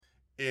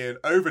in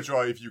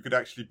Overdrive, you could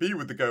actually be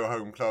with the Go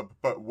Home Club,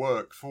 but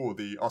work for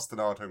the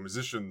ostinato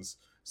musicians.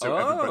 So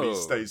everybody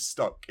stays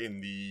stuck in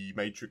the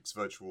Matrix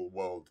virtual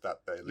world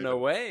that they live in. No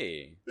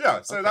way.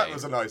 Yeah, so that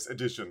was a nice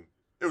addition.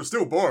 It was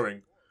still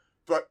boring,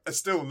 but a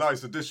still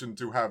nice addition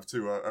to have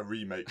to a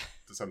remake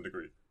to some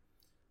degree.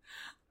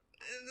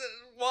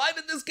 Why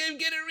did this game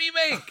get a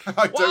remake?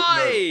 I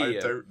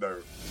don't know.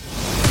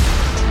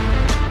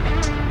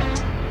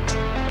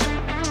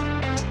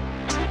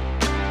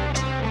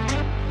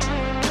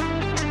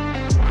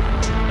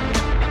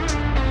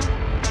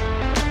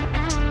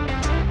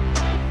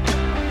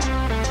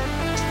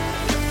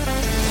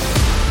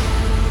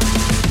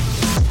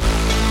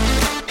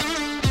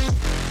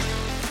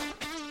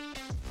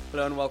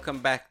 Hello and welcome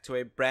back to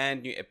a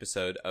brand new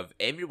episode of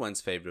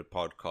everyone's favorite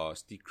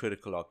podcast, the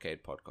Critical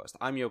Arcade Podcast.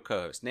 I'm your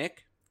co-host,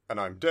 Nick. And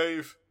I'm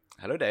Dave.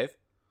 Hello, Dave.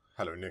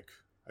 Hello, Nick.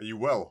 Are you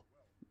well?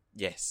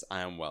 Yes,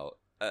 I am well.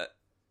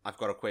 I've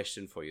got a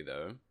question for you,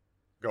 though.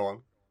 Go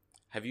on.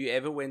 Have you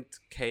ever went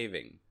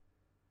caving?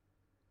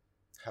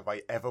 Have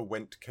I ever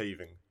went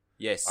caving?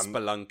 Yes,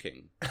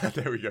 spelunking.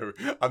 There we go.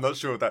 I'm not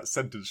sure if that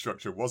sentence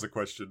structure was a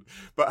question,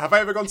 but have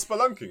I ever gone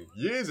spelunking?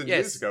 Years and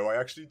years ago, I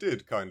actually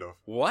did, kind of.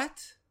 What?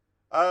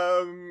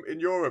 In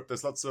Europe,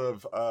 there's lots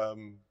of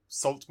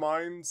salt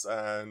mines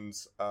and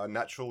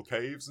natural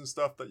caves and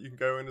stuff that you can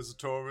go in as a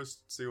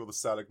tourist, see all the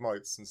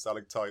stalagmites and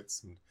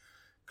stalactites and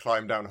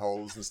climb down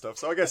holes and stuff.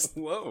 So I guess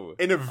Whoa.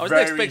 In a I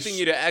wasn't expecting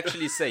you to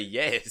actually say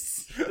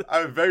yes.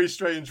 A very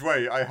strange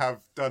way, I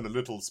have done a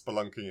little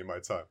spelunking in my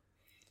time.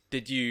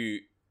 Did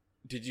you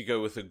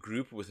go with a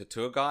group, with a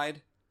tour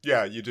guide?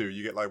 Yeah, you do.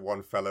 You get like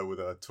one fellow with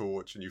a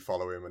torch and you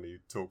follow him and he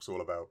talks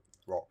all about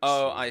rocks.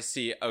 Oh, I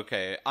see.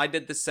 Okay. I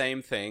did the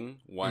same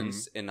thing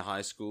once in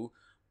high school,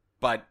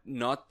 but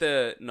not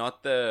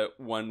the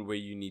one where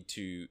you need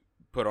to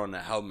put on a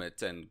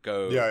helmet and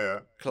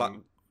go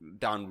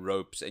down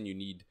ropes and you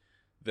need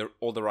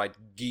all the right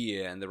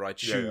gear and the right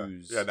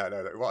shoes. Yeah,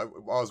 no. Well,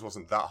 ours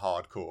wasn't that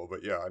hardcore,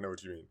 but yeah, I know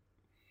what you mean.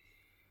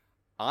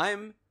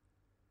 I'm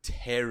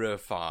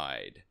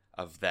terrified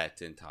of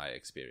that entire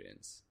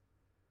experience.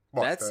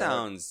 That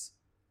sounds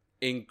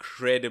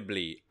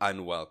incredibly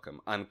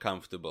unwelcome,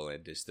 uncomfortable,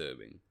 and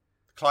disturbing.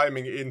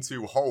 Climbing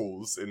into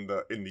holes in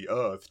the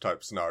earth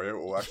type scenario,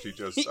 or actually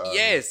just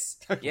yes,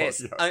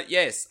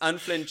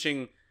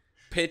 unflinching,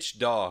 pitch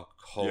dark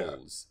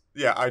holes.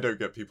 Yeah, I don't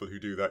get people who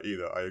do that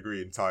either. I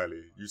agree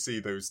entirely. You see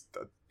those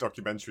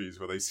documentaries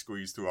where they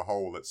squeeze through a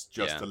hole that's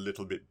just a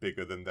little bit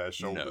bigger than their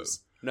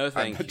shoulders. No,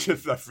 thank you.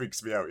 That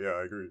freaks me out. Yeah,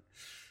 I agree.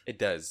 It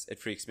does. It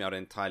freaks me out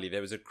entirely.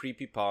 There was a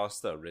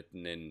creepypasta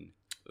written in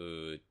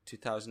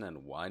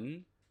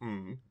 2001,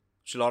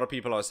 which a lot of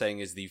people are saying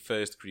is the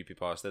first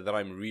creepypasta that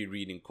I'm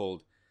rereading,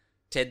 called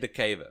Ted the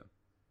Caver.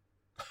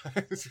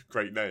 It's a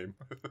great name.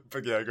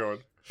 But yeah, go on.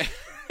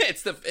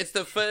 It's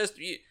the first.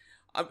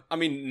 I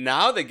mean,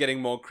 now they're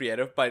getting more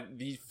creative, but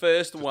the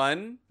first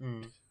one,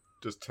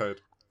 just Ted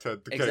the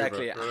Caver.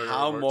 Exactly.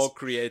 How more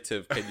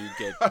creative can you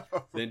get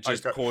than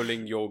just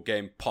calling your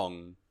game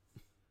Pong?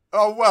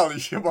 Oh well,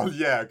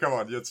 yeah. Come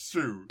on, it's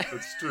true.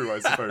 It's true, I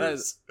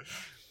suppose.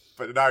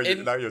 But now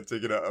you're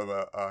digging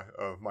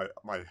out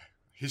my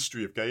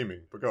history of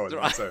gaming. But go on,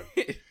 right.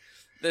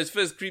 This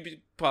first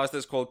creepypasta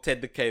is called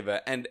Ted the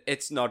Caver, and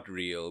it's not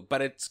real,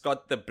 but it's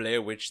got the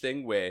Blair Witch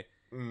thing where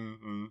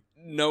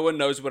no one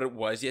knows what it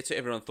was yet, so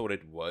everyone thought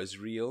it was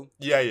real.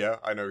 Yeah,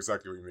 I know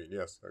exactly what you mean.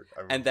 Yes,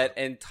 and that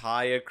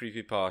entire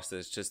creepypasta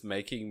is just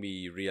making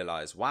me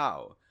realize,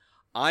 wow,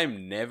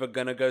 I'm never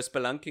gonna go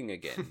spelunking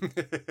again.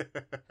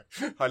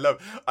 I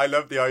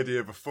love the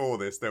idea. Before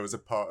this, there was a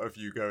part of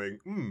you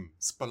going,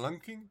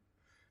 spelunking?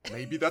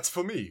 Maybe that's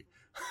for me.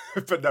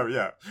 But no,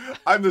 yeah,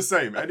 I'm the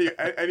same. Any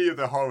of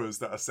the horrors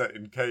that are set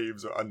in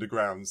caves or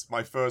undergrounds,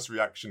 my first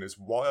reaction is,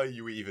 why are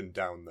you even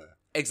down there?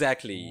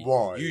 Exactly.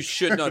 Why? You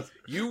should not.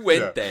 You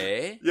went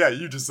there. Yeah,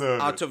 you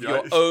deserve out of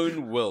your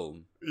own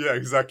will. Yeah,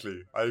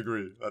 exactly. I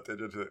agree. Like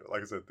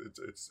I said,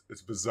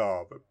 it's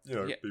bizarre, but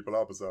people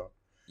are bizarre.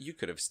 You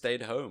could have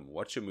stayed home,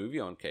 watch a movie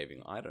on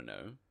caving. I don't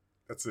know.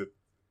 That's it.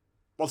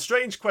 Well,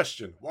 strange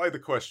question. Why the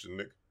question,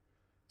 Nick?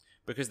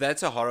 Because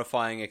that's a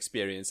horrifying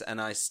experience,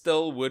 and I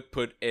still would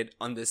put it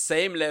on the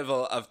same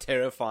level of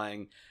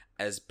terrifying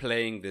as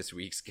playing this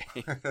week's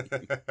game.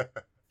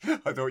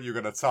 I thought you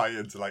were going to tie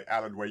into like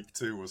Alan Wake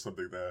 2 or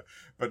something there.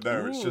 But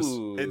no,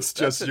 it's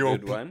just your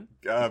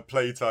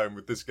playtime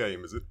with this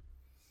game, is it?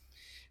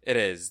 It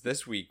is.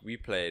 This week we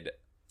played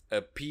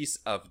a piece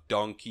of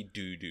donkey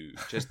doo-doo.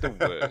 Just the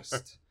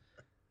worst.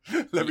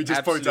 Let me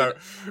just point out,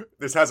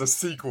 this has a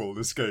sequel,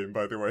 this game,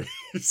 by the way.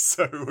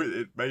 So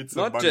it made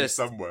some money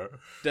somewhere.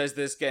 Does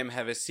this game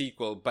have a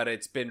sequel, but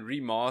it's been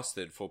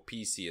remastered for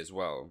PC as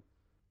well.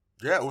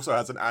 Yeah, it also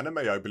has an anime,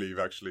 I believe,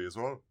 actually, as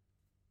well.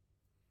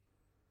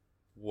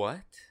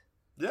 What?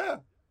 Yeah.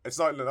 It's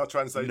not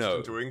translated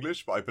into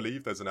English, but I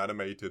believe there's an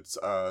animated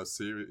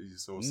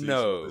series or season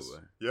of this.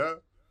 Yeah?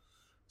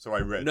 So I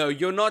read. No,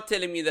 you're not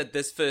telling me that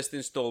this first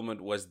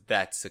installment was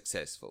that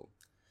successful.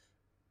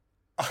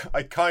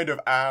 I kind of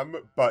am,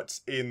 but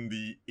in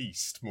the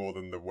East more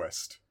than the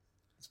West.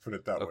 Let's put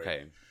it that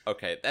way.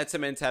 Okay. That's a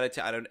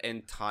mentality I don't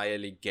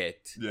entirely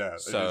get. Yeah.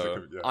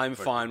 So I'm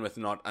fine with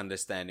not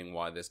understanding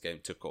why this game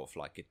took off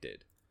like it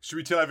did. Should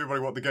we tell everybody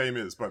what the game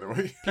is, by the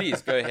way?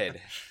 Please, go ahead.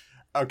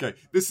 Okay.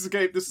 This is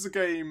a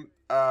game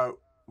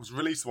was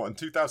released, in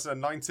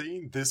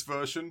 2019? This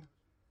version,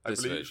 I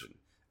believe.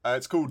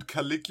 It's called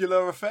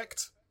Caligula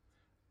Effect.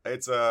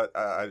 It's a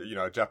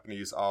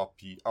Japanese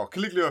RP. Oh,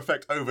 Caligula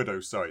Effect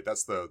Overdose. Sorry,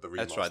 that's the remaster.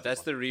 That's right.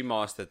 That's the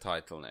remastered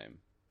title name.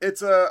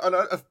 It's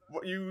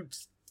what you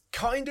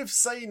kind of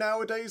say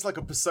nowadays, like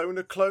a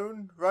Persona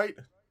clone, right?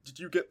 Did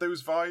you get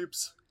those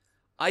vibes?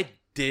 I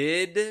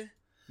did,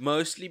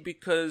 mostly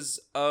because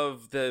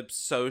of the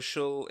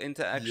social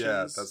interactions.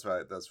 Yeah, that's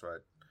right.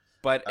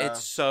 But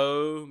it's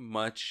so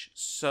much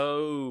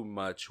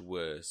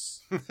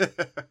worse.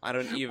 I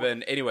don't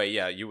even. Anyway,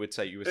 yeah, you were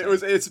saying.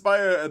 It's by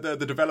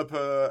the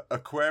developer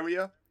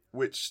Aquaria,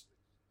 which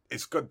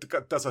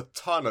does a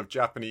ton of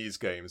Japanese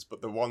games,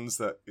 but the ones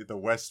that the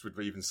West would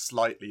even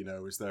slightly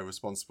know is they're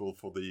responsible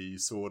for the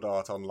Sword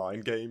Art Online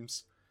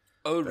games.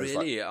 Oh,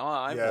 really?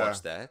 I've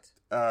watched that.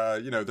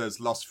 There's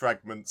Lost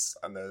Fragments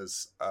and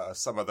there's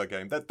some other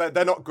game.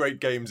 They're not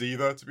great games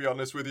either, to be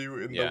honest with you.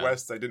 In the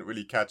West, they didn't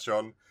really catch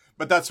on.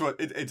 But that's what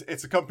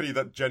it's a company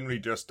that generally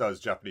just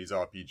does Japanese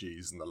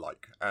RPGs and the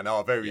like, and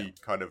are very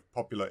kind of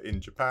popular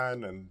in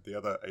Japan and the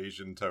other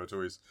Asian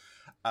territories.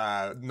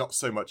 Not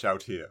so much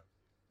out here,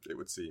 it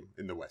would seem,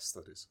 in the West,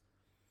 that is.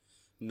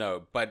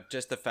 No, but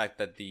just the fact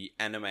that the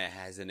anime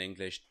has an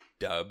English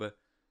dub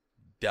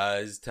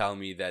does tell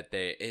me that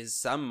there is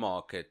some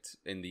market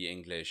in the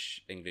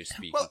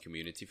English-speaking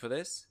community for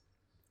this.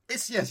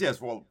 Yes.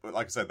 Well,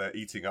 like I said, they're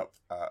eating up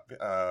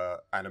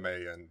anime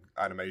and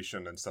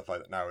animation and stuff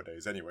like that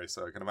nowadays anyway,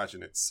 so I can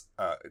imagine it's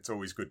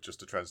always good just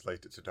to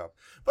translate it to dub.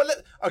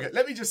 But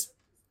let me just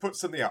put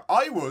something out.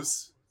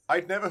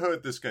 I'd never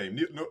heard this game.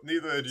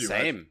 Neither had you.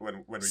 Same.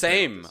 When we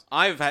Same.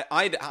 I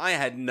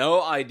had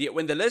no idea.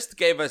 When the list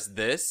gave us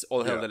this,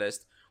 when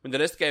the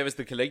list gave us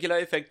the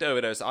Caligula Effect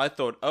Overdose, I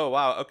thought, oh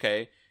wow,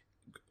 okay,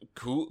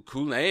 cool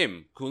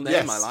name.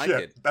 Yes, I like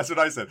it. That's what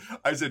I said.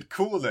 I said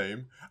cool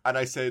name, and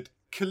I said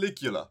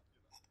Caligula.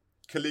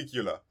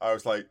 I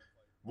was like,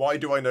 why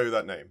do I know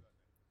that name?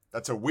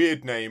 That's a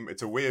weird name.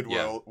 It's a weird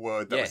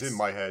word that was in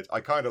my head.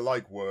 I kind of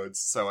like words,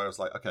 so I was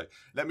like, okay,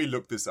 let me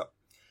look this up.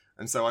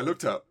 And so I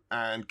looked up,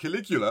 and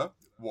Caligula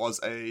was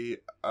a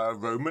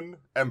Roman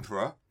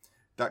emperor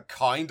that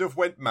kind of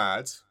went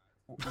mad,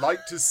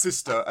 liked his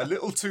sister a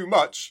little too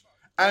much,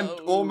 and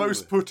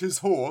almost put his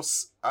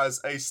horse as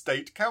a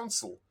state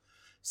council.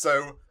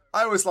 So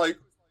I was like,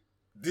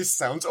 this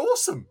sounds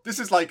awesome. This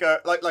is like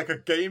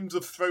a Games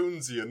of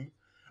Thronesian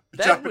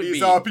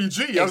Japanese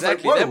RPG. I was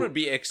like, whoa, that would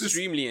be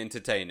extremely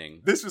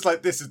entertaining. This was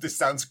like, this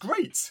sounds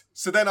great.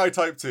 So then I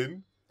typed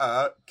in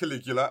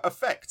Caligula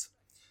Effect.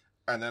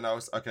 And then I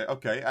was,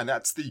 okay, and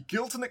that's the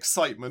guilt and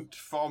excitement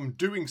from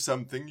doing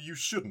something you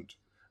shouldn't.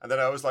 And then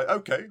I was like,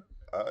 okay,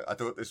 I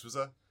thought this is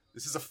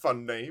a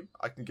fun name.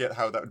 I can get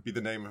how that would be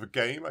the name of a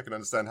game. I can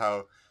understand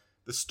how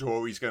the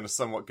story's going to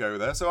somewhat go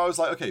there. So I was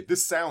like, okay,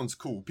 this sounds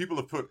cool. People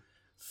have put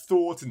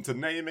thought into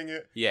naming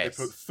it. Yes.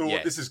 They put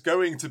thought. This is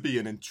going to be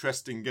an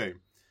interesting game.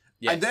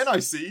 Yes. And then I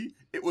see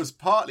it was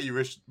partly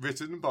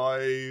written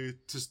by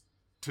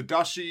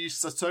Tadashi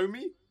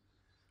Satomi,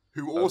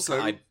 who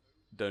also... I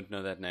don't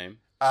know that name.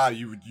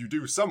 You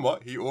do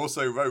somewhat. He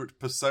also wrote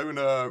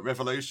Persona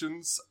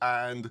Revelations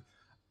and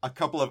a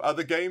couple of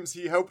other games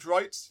he helped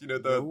write.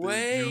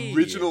 The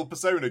original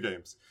Persona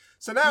games.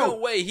 So now... No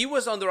way, he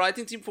was on the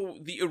writing team for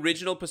the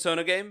original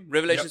Persona game?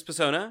 Revelations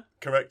Persona?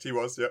 Correct, he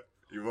was, yep.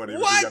 He was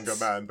a younger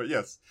man, but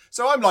yes.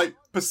 So I'm like,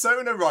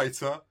 Persona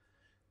writer,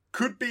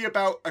 could be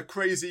about a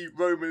crazy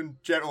Roman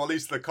general, at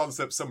least the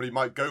concept somebody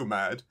might go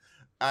mad,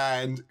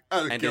 and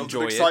guilt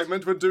and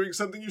excitement when doing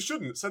something you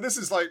shouldn't. So this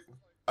is like...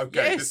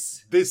 Okay,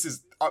 this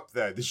is up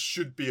there. This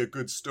should be a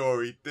good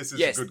story. This is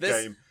a good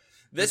game.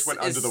 This went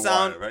under the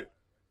wire, right?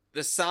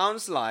 This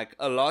sounds like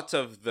a lot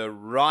of the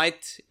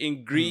right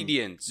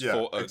ingredients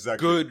for a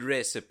good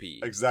recipe.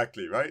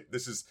 Exactly, right?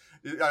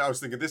 I was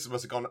thinking this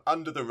must have gone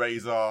under the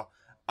radar.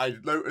 I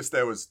noticed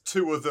there was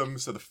two of them,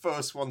 so the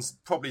first one's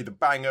probably the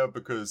banger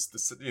because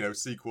the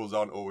sequels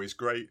aren't always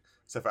great,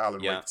 except for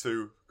Alan Wake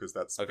 2, because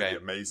that's pretty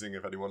amazing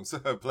if anyone's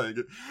playing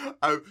it.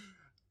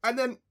 And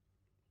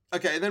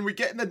then we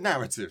get in the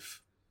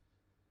narrative.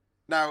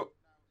 Now,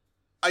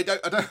 I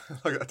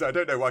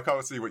don't know why I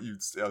can't see what you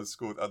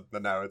scored on the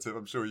narrative.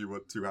 I'm sure you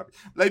weren't too happy.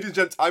 Ladies and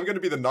gents, I'm going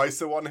to be the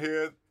nicer one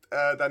here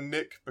than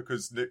Nick,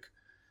 because Nick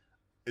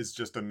is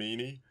just a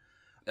meanie.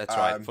 That's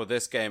right. For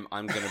this game,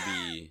 I'm going to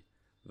be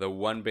the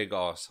one big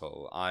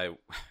asshole.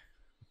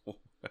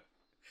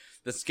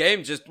 This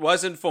game just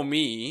wasn't for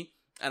me,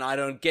 and I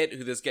don't get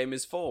who this game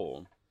is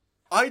for.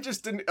 I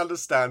just didn't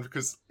understand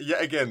because,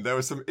 yet again, there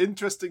were some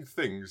interesting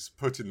things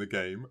put in the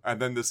game,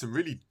 and then there's some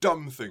really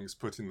dumb things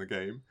put in the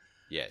game.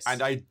 Yes.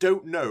 And I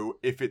don't know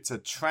if it's a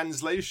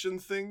translation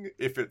thing,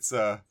 if it's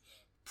a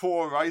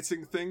poor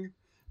writing thing.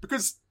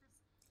 Because,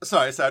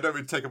 sorry, I don't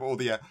really take up all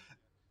the...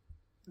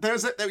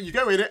 you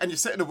go in it and you're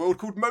set in a world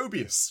called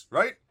Mobius,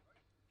 right?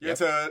 Yeah,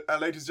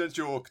 yep. Ladies and gents,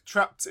 you're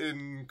trapped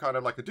in kind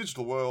of like a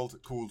digital world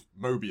called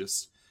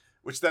Mobius,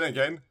 which then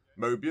again,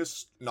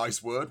 Mobius,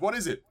 nice word. What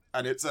is it?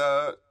 And it's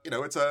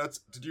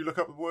did you look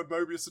up the word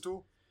Mobius at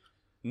all?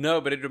 No,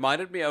 but it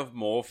reminded me of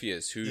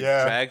Morpheus, who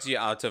drags you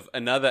out of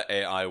another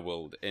AI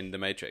world in The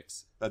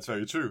Matrix. That's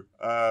very true.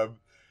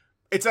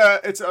 It's a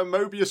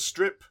Mobius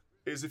strip.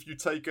 Is if you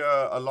take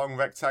a long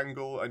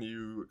rectangle and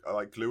you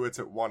like glue it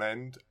at one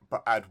end,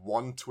 but add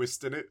one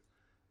twist in it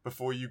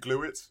before you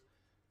glue it.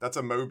 That's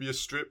a Mobius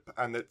strip,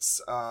 and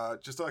it's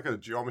just like a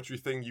geometry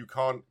thing. You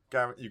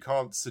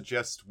can't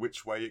suggest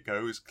which way it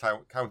goes,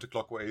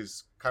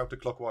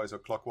 counterclockwise or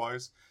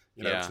clockwise.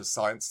 It's a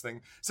science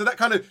thing. So that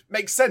kind of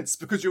makes sense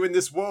because you're in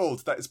this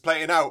world that is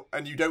playing out,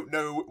 and you don't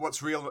know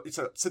what's real.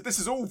 So this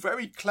is all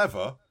very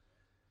clever.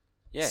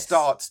 Yes.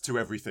 Start to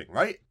everything,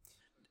 right?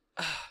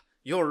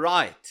 You're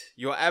right.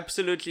 You're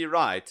absolutely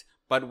right.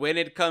 But when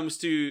it comes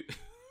to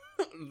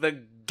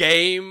the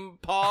game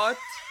part.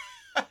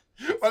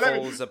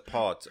 Falls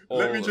apart.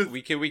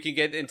 We can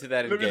get into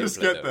that in gameplay. Let me just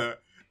get there.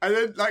 And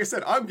then, like I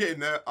said, I'm getting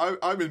there.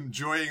 I'm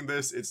enjoying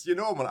this. It's your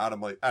normal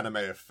anime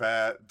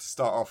affair to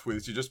start off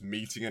with. You're just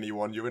meeting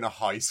anyone. You're in a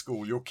high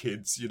school. You're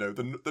kids.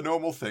 The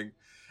normal thing.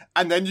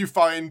 And then you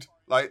find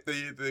like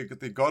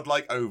the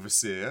godlike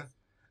overseer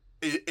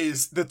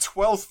is the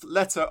 12th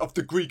letter of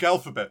the Greek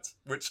alphabet.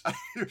 Which,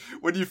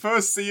 when you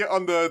first see it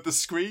on the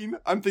screen,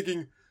 I'm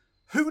thinking,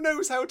 who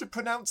knows how to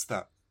pronounce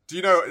that? Do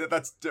you know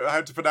that's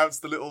how to pronounce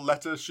the little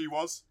letter she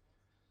was?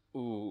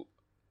 Ooh,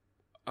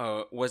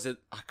 was it?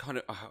 I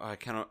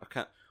can't.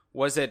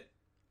 Was it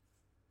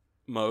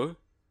Mo?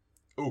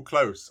 Oh,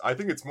 close. I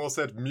think it's more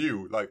said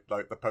Mew, like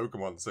the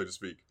Pokemon, so to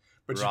speak.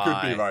 But you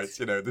could be right.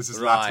 This is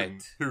Latin.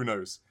 Who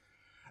knows?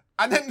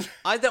 And then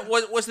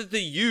was it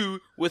the U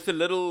with the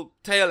little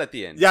tail at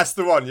the end? Yes,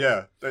 the one.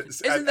 Yeah.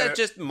 Isn't that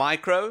just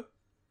micro?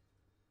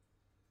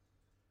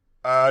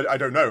 I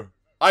don't know.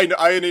 I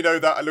only know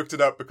that I looked it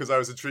up because I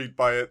was intrigued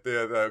by it.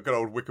 The good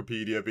old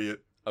Wikipedia, be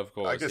it. Of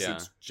course, I guess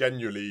it's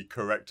genuinely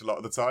correct a lot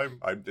of the time.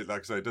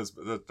 Like I say,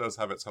 it does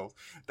have its holes.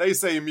 They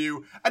say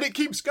Mew, and it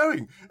keeps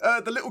going.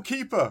 The little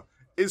keeper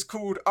is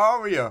called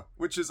Aria,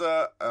 which is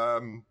a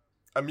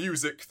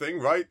music thing,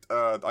 right?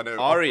 I know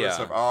operas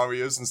have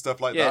arias and stuff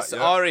like that. Yes,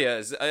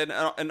 arias.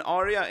 An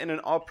aria in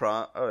an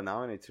opera. Oh,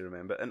 now I need to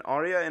remember. An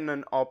aria in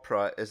an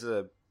opera is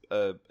an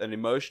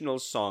emotional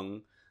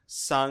song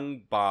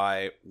sung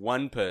by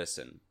one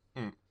person.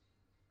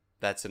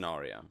 That's an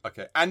aria.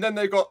 Okay, and then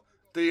they got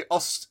the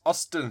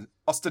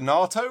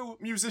ostinato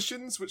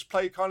musicians, which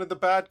play kind of the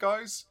bad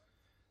guys.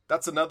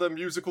 That's another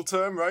musical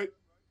term, right?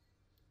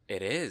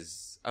 It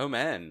is. Oh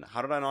man,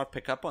 how did I not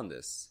pick up on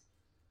this?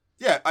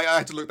 Yeah, I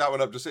had to look that one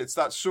up. It's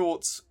that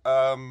short,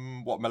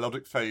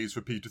 melodic phase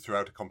repeated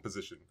throughout a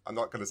composition. I'm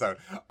not going to sound.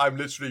 I'm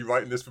literally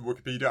writing this from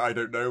Wikipedia. I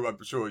don't know.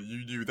 I'm sure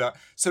you knew that.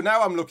 So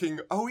now I'm looking.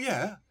 Oh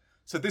yeah.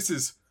 So this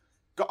is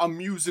got a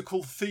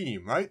musical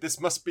theme, right? This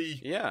must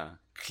be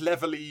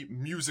cleverly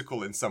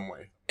musical in some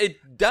way.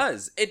 It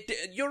does.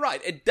 You're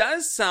right. It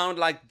does sound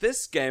like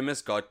this game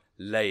has got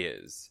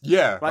layers.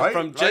 Yeah, right.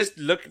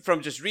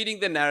 From just reading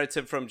the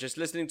narrative, from just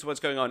listening to what's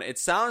going on, it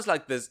sounds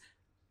like this.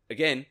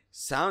 Again,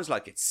 seems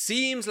like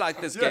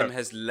this game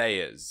has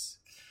layers.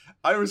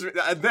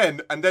 And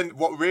then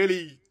what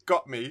really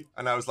got me,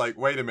 and I was like,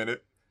 wait a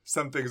minute,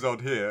 something's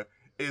odd here,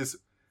 is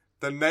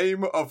the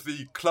name of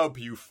the club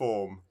you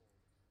form.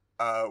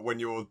 When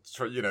you're,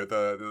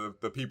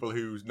 the people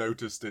who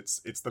noticed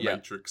it's the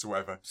Matrix or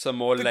whatever. Some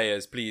more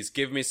layers, please.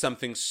 Give me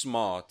something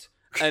smart.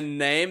 A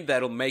name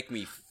that'll make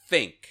me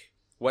think.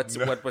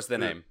 What was the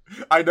name?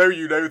 I know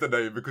you know the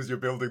name because you're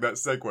building that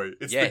segue.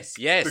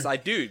 Yes, I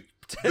do.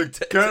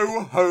 The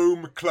Go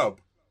Home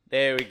Club.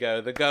 There we go.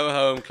 The Go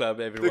Home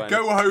Club, everyone. The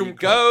Go Home Club.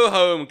 Go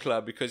Home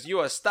Club, because you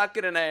are stuck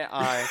in an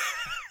AI.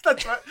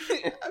 That's right.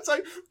 It's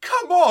like,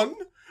 come on.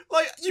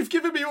 Like, you've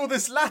given me all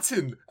this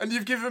Latin, and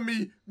you've given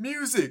me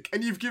music,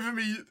 and you've given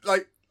me,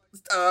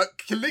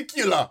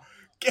 Caligula.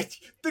 Get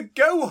the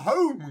Go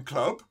Home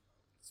Club.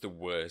 It's the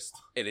worst.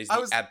 It is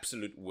the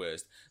absolute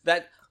worst.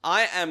 That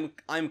I'm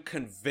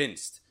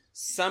convinced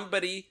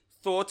somebody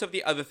thought of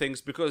the other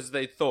things because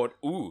they thought,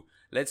 ooh,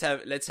 let's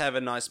have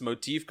a nice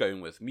motif going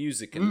with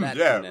music and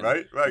Latin and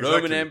right,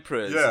 Roman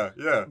emperors.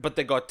 Yeah. But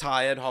they got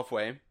tired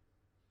halfway.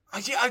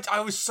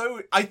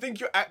 I think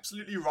you're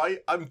absolutely right.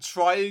 I'm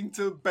trying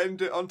to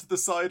bend it onto the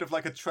side of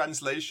like a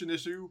translation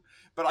issue,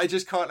 but I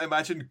just can't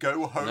imagine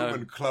Go Home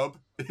and Club.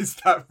 Is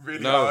that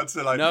really hard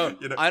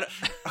to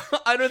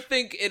I don't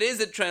think it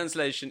is a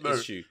translation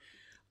issue.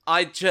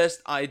 I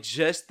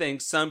just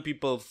think some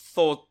people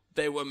thought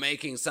they were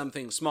making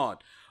something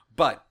smart,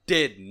 but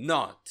did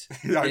not.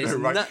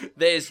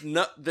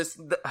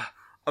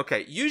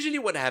 Okay, usually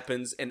what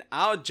happens in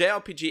our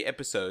JRPG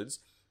episodes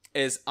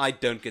is I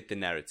don't get the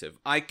narrative.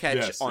 I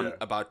catch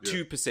about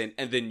 2%,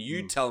 and then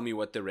you tell me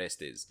what the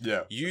rest is.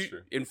 Yeah,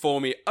 you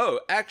inform me,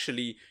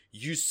 actually,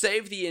 you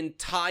save the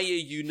entire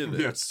universe.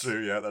 Yeah, that's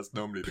true, yeah, that's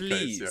normally the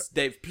case. Please,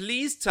 Dave,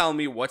 please tell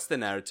me what's the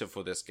narrative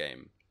for this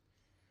game.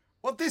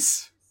 Well,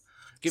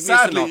 Give me a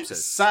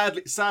synopsis.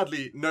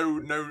 Sadly,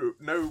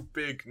 no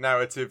big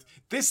narrative.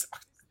 This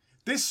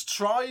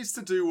tries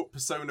to do what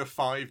Persona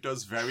 5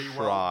 does very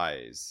well.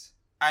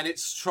 And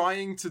it's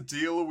trying to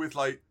deal with,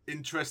 like,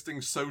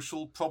 interesting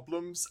social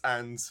problems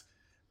and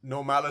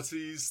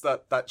normalities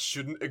that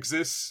shouldn't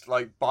exist,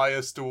 like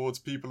bias towards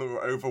people who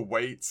are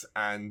overweight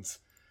and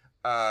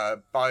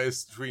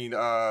bias between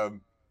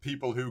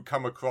people who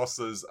come across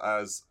as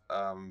like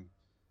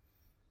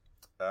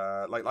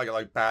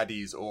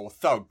baddies or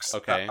thugs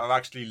that are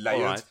actually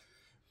layered.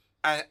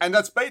 Right. And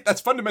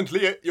that's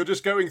fundamentally it. You're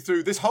just going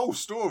through this whole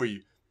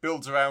story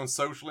builds around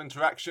social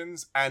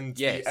interactions and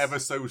the ever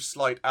so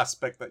slight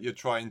aspect that you're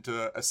trying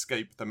to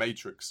escape the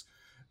Matrix.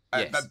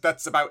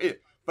 That's about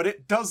it. But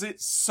it does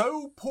it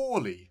so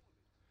poorly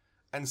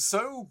and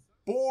so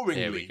boringly.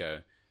 There we go.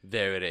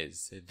 There it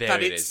is.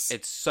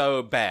 It's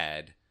so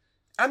bad.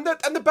 And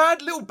the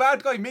little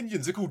bad guy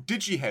minions are called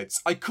Digiheads.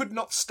 I could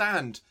not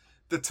stand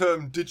the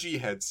term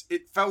Digiheads.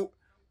 It felt,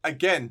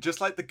 again, just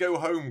like the Go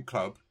Home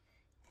Club.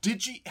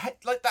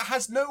 Like, that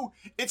has no...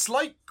 It's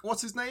like,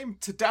 what's his name?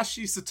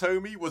 Tadashi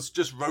Satomi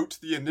just wrote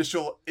the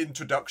initial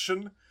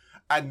introduction,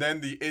 and then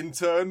the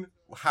intern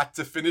had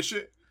to finish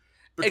it.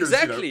 Because,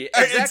 exactly.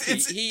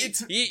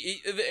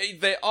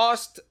 They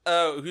asked,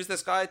 who's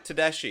this guy?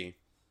 Tadashi.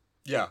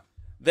 Yeah.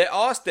 They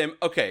asked him,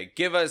 okay,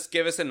 give us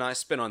a nice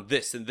spin on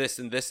this and this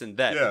and this and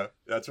that. Yeah,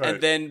 that's right.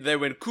 And then they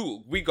went,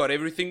 cool, we got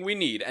everything we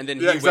need. And then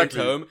he went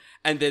home,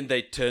 and then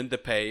they turned the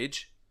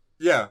page.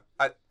 Yeah.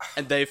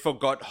 And they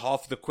forgot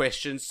half the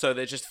questions, so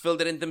they just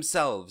filled it in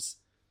themselves.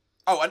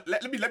 Oh, and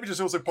let me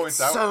just also point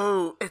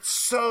out. It's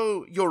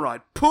so, you're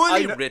right,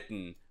 poorly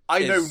written. I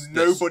know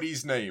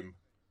nobody's name.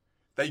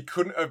 They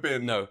couldn't have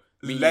been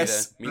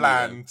less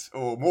bland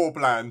or more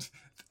bland.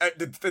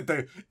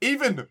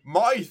 Even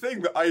my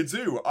thing that I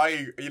do,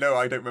 I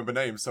don't remember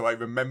names, so I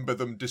remember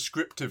them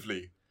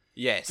descriptively.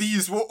 Yes.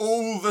 These were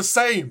all the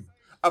same.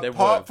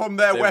 Apart from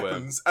their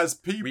weapons, as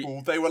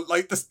people, they were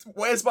like,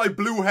 where's my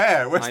blue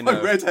hair? Where's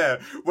my red hair?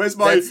 Where's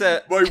my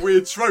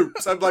weird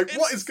tropes? I'm like,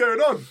 what is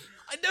going on?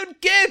 I don't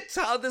get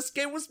how this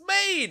game was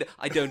made.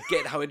 I don't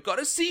get how it got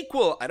a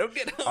sequel. I don't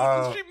get how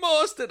it was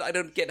remastered. I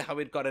don't get how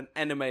it got an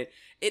anime.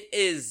 It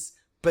is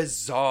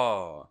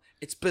bizarre.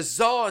 It's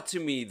bizarre to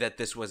me that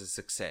this was a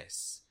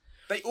success.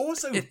 They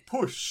also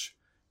push.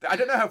 I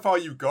don't know how far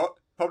you got.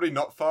 Probably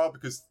not far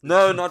because...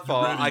 No, not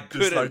far. Really I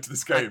couldn't.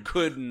 This game. I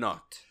could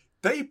not.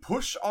 They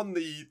push on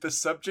the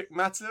subject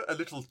matter a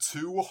little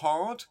too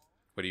hard.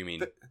 What do you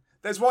mean?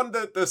 There's one,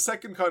 the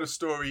second kind of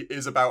story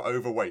is about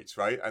overweight,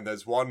 right? And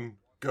there's one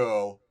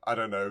girl, I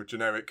don't know,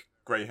 generic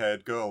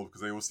grey-haired girl,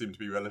 because they all seem to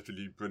be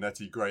relatively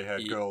brunette-y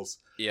grey-haired girls.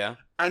 Yeah.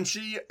 And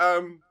she,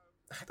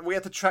 we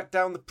had to track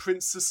down the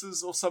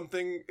princesses or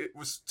something. It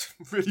was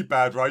really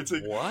bad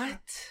writing.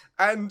 What?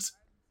 And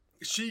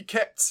she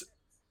kept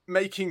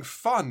making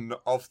fun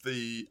of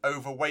the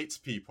overweight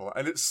people,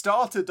 and it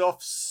started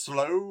off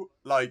slow,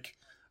 like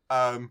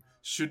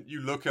shouldn't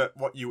you look at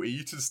what you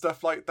eat and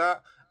stuff like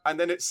that, and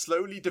then it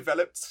slowly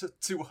developed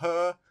to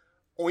her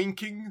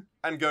oinking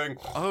and going,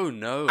 oh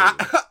no,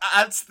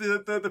 at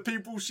the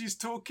people she's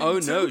talking to. Oh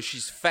no,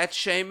 she's fat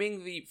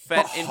shaming the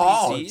fat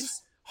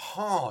NPCs.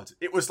 Hard.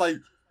 It was like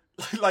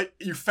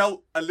you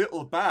felt a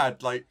little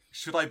bad. Like,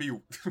 should I be?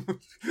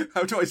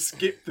 How do I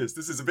skip this?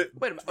 This is a bit.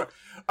 Wait a minute.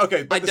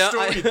 Okay, but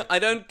I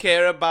don't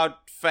care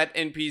about fat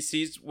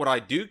NPCs. What I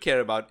do care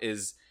about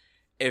is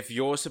if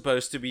you're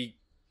supposed to be.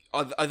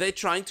 Are they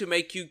trying to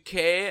make you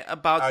care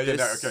about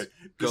this? Okay.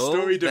 The girl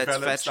story that's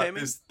develops fat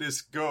that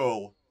this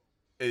girl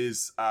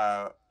is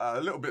a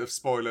little bit of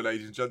spoiler,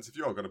 ladies and gents, if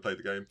you are going to play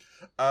the game.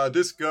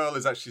 This girl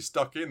is actually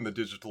stuck in the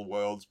digital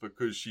world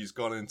because she's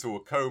gone into a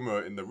coma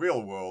in the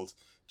real world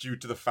due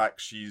to the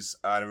fact she's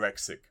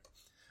anorexic.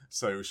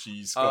 So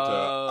she's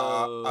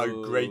got a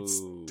great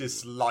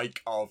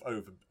dislike of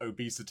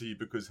obesity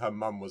because her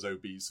mum was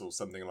obese or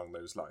something along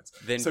those lines.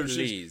 Then so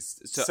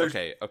please.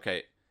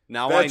 Okay.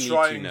 Now I need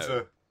to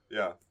know.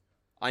 Yeah.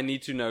 I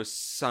need to know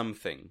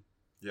something.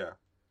 Yeah.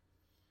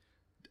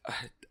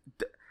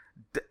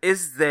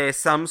 Is there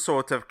some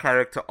sort of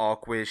character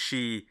arc where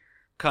she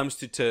comes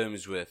to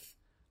terms with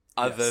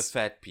other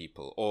fat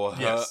people or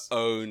her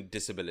own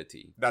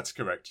disability? That's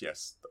correct,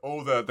 yes.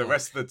 All the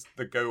rest of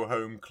the Go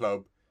Home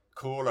Club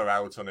call her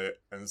out on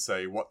it and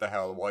say, what the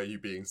hell, why are you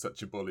being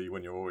such a bully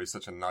when you're always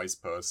such a nice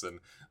person?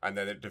 And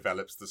then it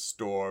develops the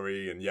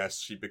story, and yes,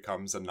 she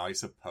becomes a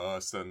nicer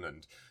person,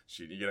 and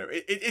she,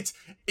 it's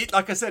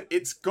like I said,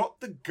 it's got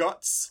the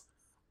guts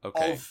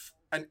of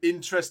an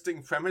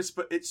interesting premise,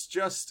 but it's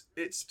just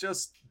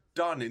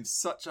done in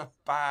such a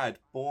bad,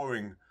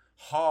 boring,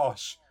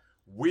 harsh,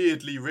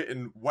 weirdly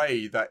written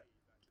way that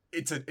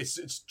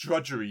it's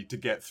drudgery to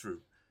get through.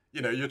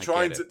 You're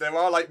trying to. There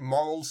are like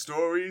moral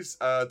stories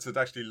to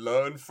actually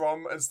learn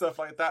from and stuff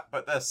like that,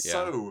 but they're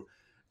so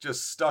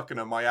just stuck in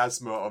a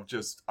miasma of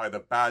just either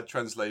bad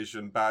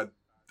translation, bad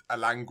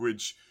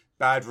language,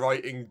 bad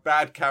writing,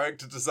 bad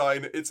character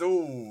design. It's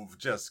all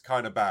just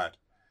kind of bad.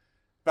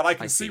 But I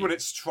can see what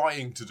it's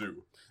trying to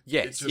do.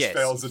 Yes, it just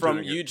fails at doing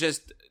it. You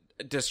just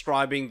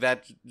describing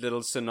that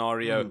little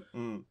scenario,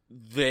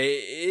 there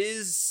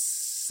is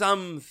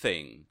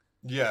something.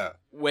 Yeah.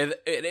 Where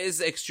it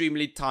is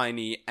extremely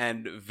tiny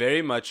and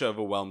very much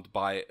overwhelmed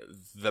by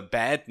the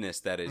badness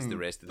that is the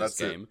rest of this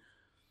game.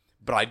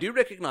 But I do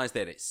recognize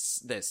that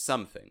there's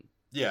something.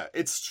 Yeah,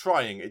 it's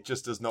trying. It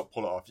just does not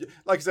pull it off.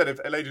 Like I said,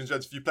 ladies and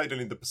gents, if you played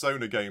any of the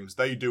Persona games,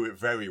 they do it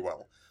very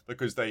well.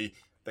 Because they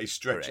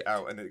stretch it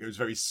out and it goes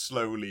very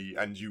slowly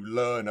and you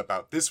learn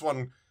about... This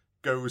one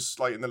goes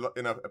like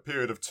in a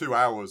period of 2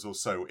 hours or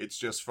so. It's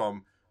just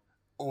from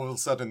all of a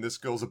sudden this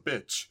girl's a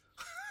bitch.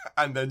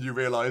 And then you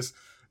realise...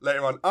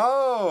 Later on,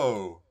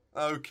 oh,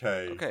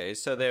 okay. Okay,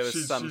 so there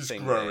was something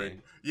she's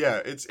growing.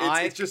 There. Yeah, it's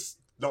just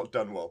not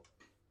done well.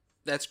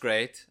 That's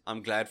great.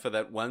 I'm glad for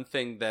that. One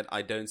thing that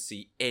I don't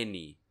see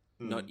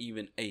not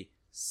even a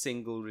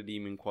single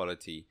redeeming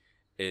quality,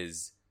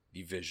 is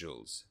the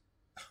visuals.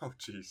 Oh,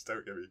 jeez,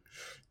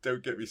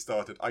 don't get me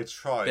started. I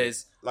tried.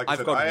 I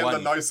am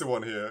the nicer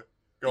one here.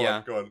 Go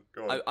on.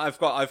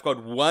 I've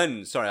got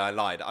one. Sorry, I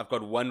lied. I've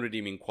got one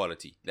redeeming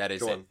quality. That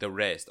is it. The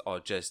rest are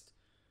just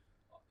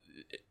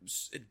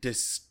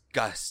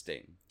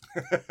disgusting.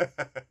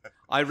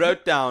 I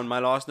wrote down my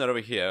last note over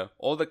here.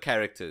 All the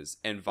characters,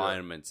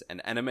 environments,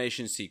 and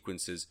animation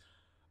sequences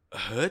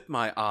hurt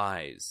my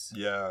eyes.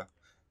 Yeah.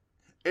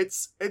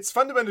 It's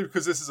fundamentally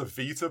because this is a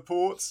Vita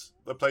port.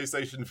 The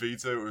PlayStation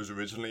Vita it was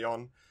originally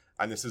on,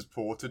 and this is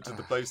ported to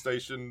the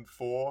PlayStation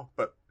 4,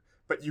 but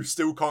you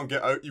still can't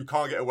get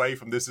away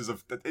from this.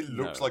 It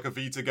looks like a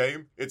Vita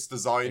game. It's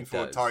designed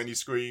for a tiny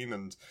screen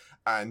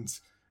and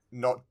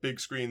not big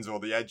screens or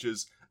the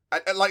edges.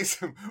 And like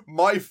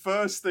my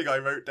first thing I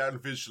wrote down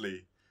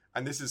visually,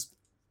 and this is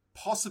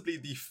possibly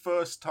the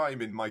first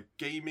time in my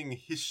gaming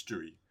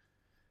history,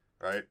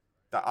 right,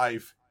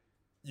 that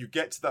you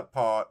get to that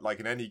part, like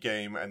in any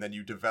game, and then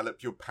you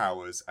develop your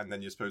powers, and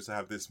then you're supposed to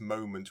have this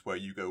moment where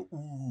you go,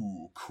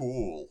 ooh,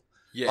 cool.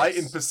 Yes. Like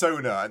in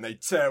Persona, and they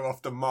tear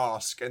off the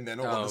mask, and then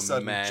all of a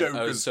sudden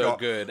Joker's got...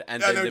 good.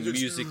 And then the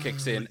music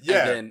kicks in, and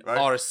then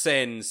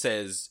Arsene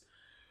says...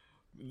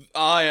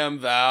 I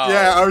am thou.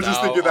 Yeah, I was just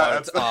thinking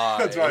that.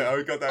 That's right.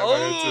 I got that in my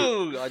head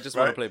too. I just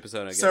want to play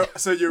Persona again.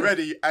 So you're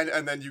ready,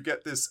 and then you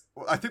get this.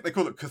 I think they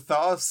call it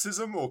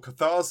catharsism or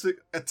catharsic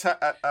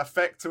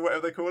effect or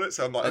whatever they call it.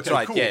 So I'm like, that's okay,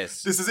 right, cool.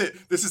 Yes. This is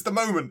it. This is the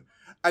moment.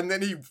 And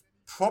then he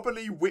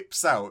probably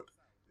whips out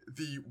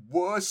the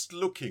worst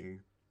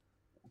looking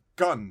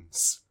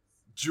guns,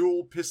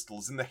 dual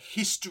pistols in the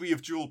history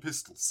of dual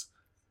pistols.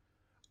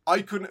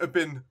 I couldn't have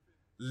been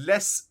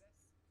less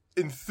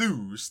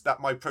enthused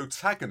that my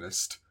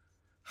protagonist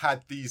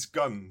had these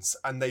guns,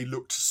 and they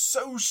looked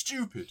so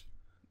stupid.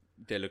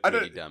 They looked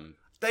really dumb.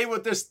 They were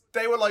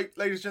like,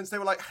 ladies and gents, they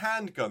were like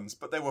handguns,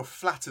 but they were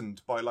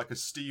flattened by like a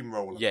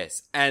steamroller.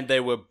 Yes, and they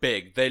were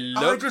big. They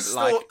looked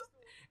like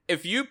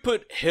if you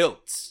put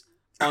hilts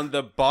on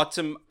the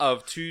bottom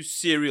of 2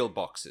 cereal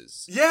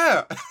boxes.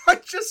 Yeah,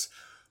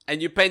 and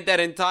you paint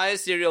that entire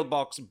cereal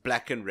box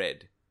black and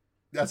red.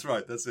 That's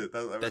right. That's it.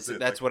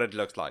 That's what it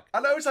looks like.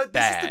 And I was like,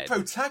 this is the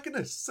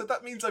protagonist, so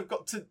that means I've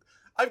got to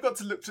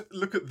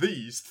look at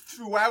these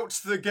throughout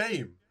the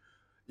game.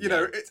 You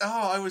know,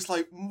 I was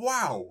like,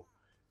 wow,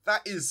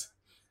 that is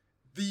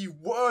the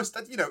worst.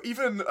 You know,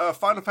 even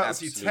Final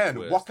Fantasy X,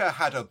 Walker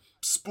had a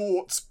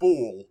sports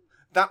ball.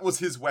 That was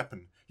his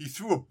weapon. He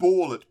threw a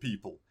ball at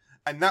people,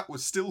 and that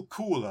was still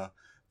cooler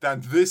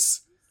than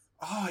this.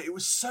 Oh, it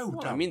was so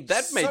dumb. I mean,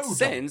 that made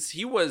sense.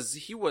 He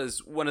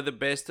was one of the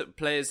best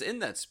players in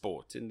that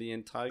sport in the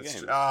entire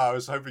game. I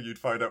was hoping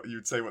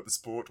you'd say what the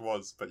sport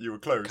was, but you were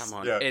close. Come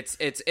on, yeah.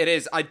 It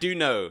is. I do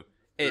know.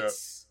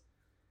 It's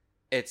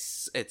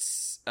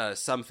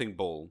something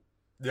ball.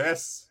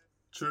 Yes,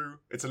 true.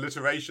 It's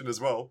alliteration as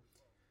well.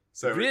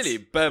 So really,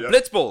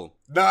 Blitzball.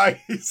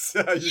 Nice.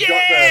 You got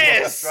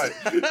there. That's right.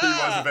 He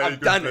was a very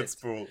good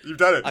Blitzball. You've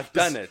done it. I've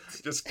done it.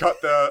 Just cut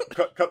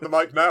the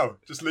mic now.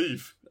 Just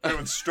leave.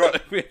 Everyone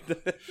strut.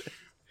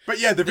 But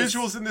yeah, the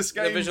visuals in this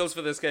game. The visuals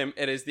for this game,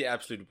 it is the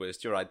absolute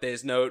worst. You're right.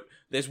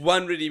 There's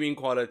one redeeming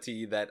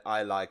quality that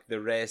I like.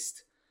 The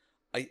rest,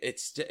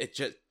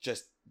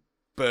 just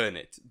burn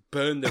it.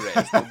 Burn the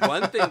rest. The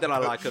one thing that I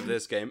like of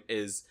this game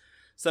is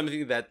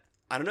something that,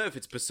 I don't know if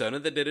it's Persona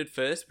that did it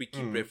first. We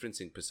keep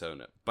referencing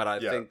Persona. But I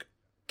think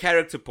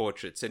character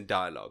portraits and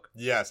dialogue.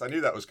 Yes, I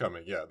knew that was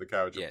coming. Yeah, the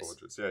character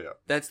portraits. Yeah.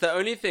 That's the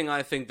only thing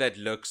I think that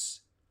looks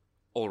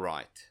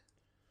alright.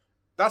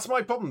 That's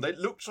my problem. They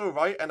looked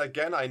alright, and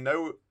again, I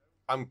know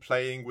I'm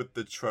playing with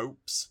the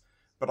tropes,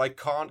 but I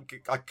can't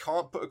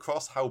put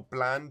across how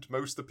bland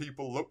most of the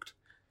people looked.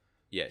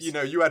 Yes. You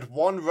know, you had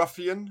one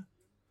ruffian,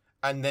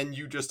 and then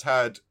you just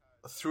had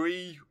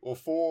 3 or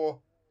 4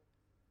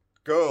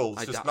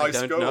 girls,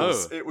 nice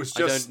girls. Know. It was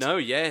just... I don't know,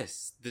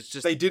 yes.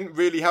 They didn't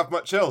really have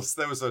much else.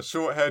 There was a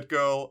short-haired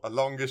girl, a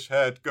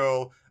longish-haired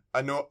girl.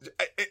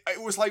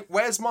 It was like,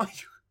 where's my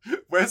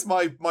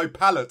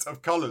palette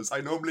of colours?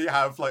 I normally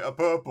have like a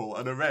purple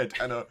and a red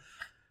and a...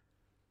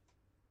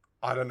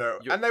 I don't know.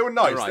 They were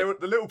nice. Right.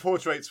 The little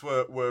portraits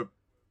were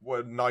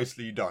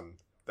nicely done.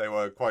 They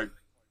were quite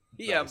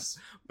Yeah, Nice.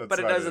 but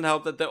it doesn't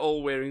help that they're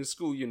all wearing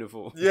school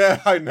uniform.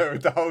 Yeah, I know.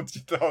 The whole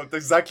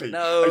exactly.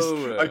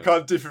 No. I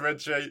can't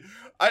differentiate.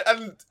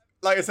 And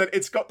like I said,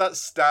 it's got that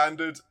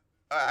standard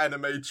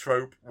anime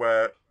trope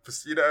where,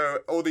 you know,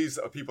 all these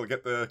people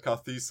get the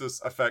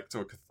catharsis effect,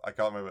 or I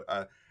can't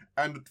remember.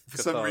 And for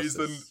some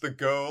reason, the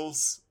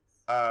girls,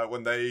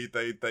 when they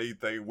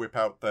whip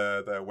out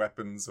their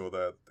weapons, or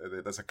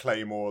there's a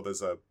claymore,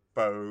 there's a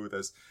bow,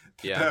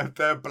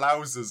 their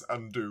blouses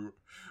undo,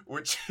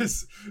 which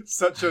is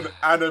such an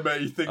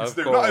anime thing to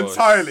do. Not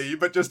entirely,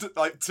 but just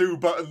like 2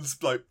 buttons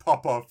like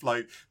pop off,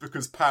 like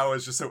because power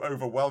is just so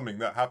overwhelming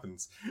that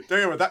happens.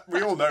 Don't worry, that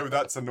we all know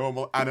that's a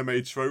normal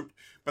anime trope,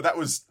 but that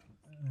was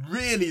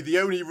really the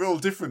only real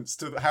difference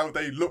to how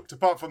they looked,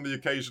 apart from the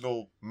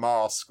occasional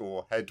mask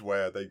or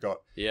headwear they got.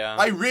 Yeah,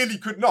 I really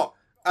could not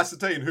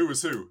ascertain who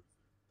was who.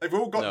 They've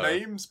all got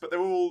names, but they're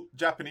all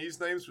Japanese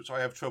names, which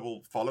I have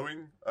trouble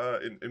following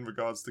in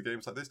regards to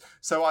games like this.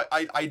 So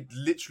I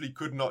literally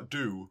could not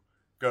do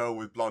girl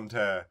with blonde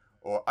hair,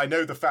 or I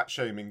know the fat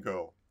shaming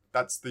girl.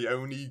 That's the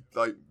only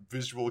like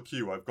visual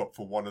cue I've got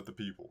for one of the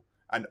people.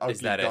 And ugly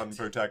gun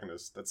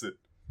protagonist. That's it.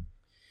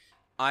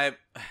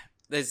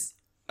 There's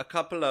a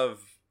couple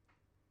of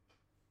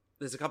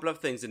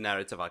things in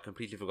narrative I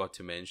completely forgot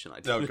to mention.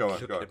 I didn't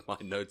look at my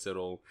notes at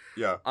all.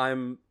 Yeah.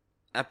 I'm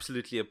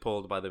absolutely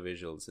appalled by the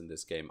visuals in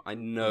this game. I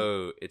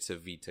know it's a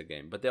Vita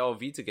game, but there are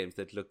Vita games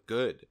that look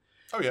good.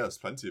 Oh yeah, there's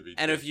plenty of Vita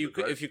and games.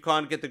 And if you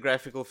can't get the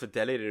graphical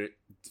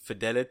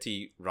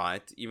fidelity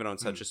right, even on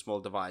such a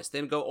small device,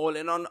 then go all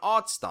in on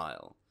art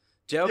style.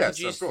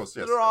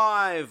 JRPGs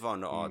thrive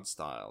on art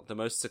style. The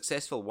most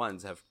successful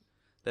ones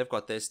they've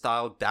got their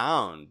style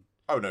down.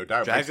 Oh, no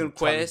doubt. Dragon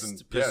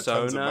Quest, Persona.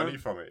 Tons of money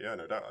from it. Yeah,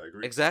 no doubt. I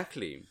agree.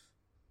 Exactly.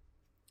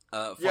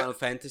 Final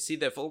Fantasy,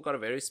 they've all got a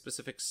very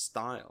specific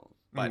style.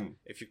 But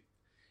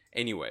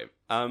anyway,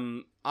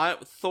 I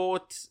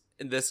thought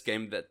in this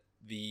game that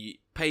the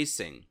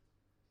pacing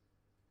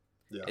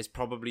is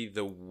probably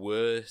the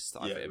worst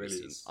I've ever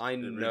seen. I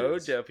know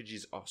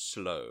JRPGs are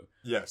slow.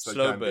 Yes,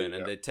 slow burn,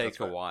 and they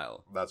take a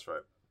while. That's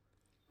right.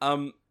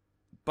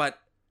 But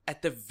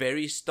at the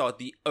very start,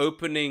 the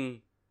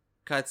opening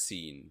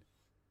cutscene,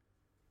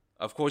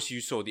 of course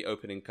you saw the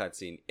opening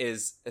cutscene,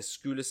 is a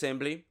school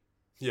assembly.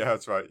 Yeah,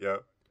 that's right, yeah.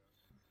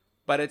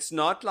 But it's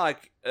not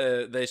like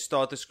they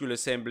start the school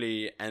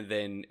assembly and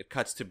then it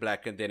cuts to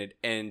black and then it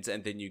ends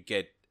and then you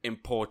get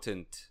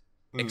important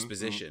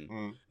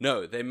exposition.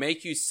 No, they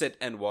make you sit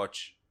and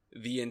watch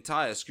the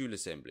entire school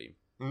assembly.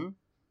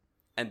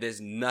 And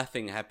there's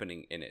nothing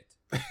happening in it.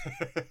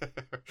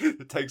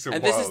 It takes a while.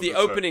 And this is the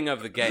opening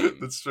of the game.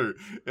 That's true.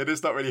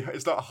 It's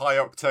not high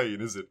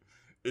octane, is it?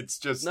 It's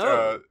just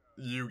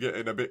you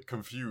getting a bit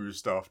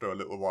confused after a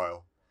little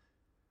while.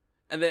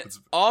 And then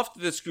after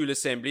the school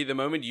assembly, the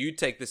moment you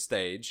take the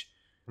stage,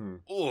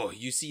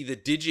 you see the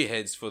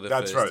digiheads for the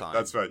first time.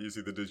 That's right. You see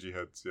the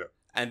digiheads, yeah.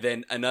 And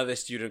then another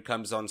student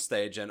comes on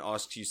stage and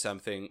asks you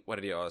something. What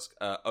did he ask?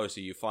 So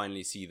you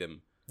finally see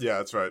them.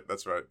 Yeah, that's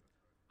right.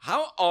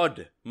 How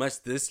odd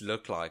must this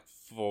look like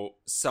for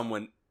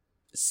someone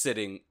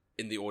sitting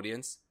in the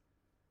audience?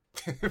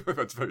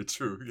 That's very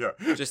true,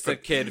 yeah. Just a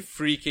kid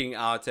freaking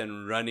out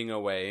and running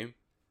away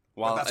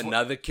while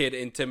another kid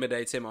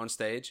intimidates him on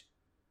stage.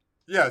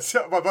 Yes,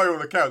 by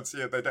all accounts,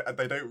 yeah,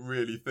 they don't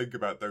really think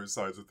about those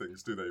sides of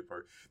things, do they, bro?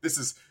 This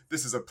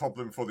is a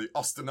problem for the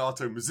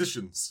ostinato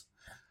musicians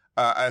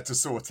to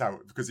sort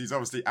out, because he's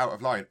obviously out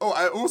of line.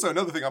 Oh, also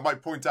another thing I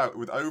might point out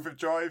with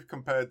Overdrive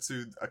compared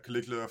to a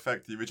Caligula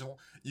Effect, the original,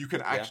 you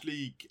can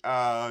actually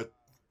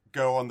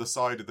go on the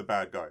side of the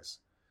bad guys.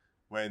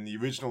 When the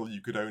original, you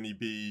could only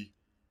be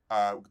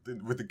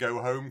with the Go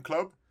Home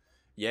Club.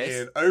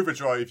 Yes. In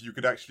Overdrive, you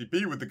could actually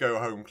be with the Go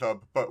Home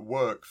Club, but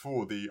work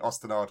for the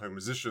ostinato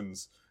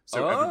musicians,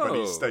 so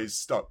everybody stays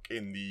stuck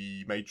in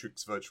the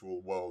Matrix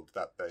virtual world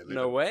that they live in.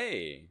 No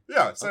way.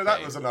 Yeah, so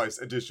that was a nice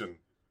addition.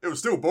 It was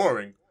still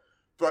boring,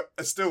 but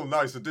a still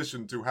nice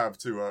addition to have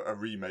to a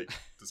remake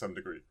to some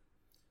degree.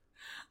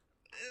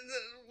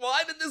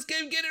 Why did this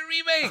game get a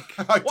remake?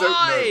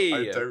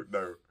 I don't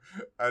know.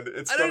 And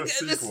it's got a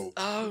sequel.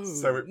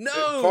 So it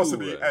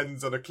possibly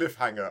ends on a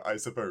cliffhanger, I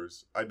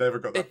suppose. I never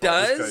got that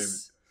part of this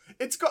game.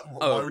 It's got...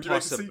 why would you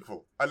make a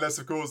sequel? Unless,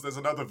 of course, there's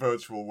another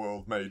virtual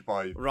world made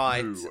by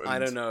I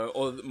don't know.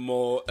 Or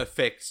more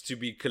effects to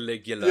be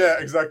Caligula. Yeah,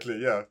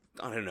 exactly, yeah.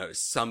 I don't know,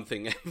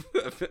 something.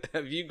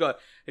 Have you got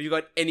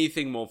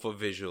anything more for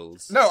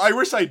visuals? No, I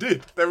wish I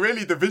did. The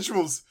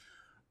visuals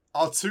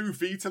are too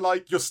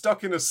Vita-like. You're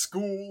stuck in a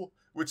school,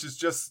 which is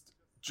just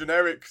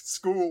generic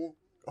school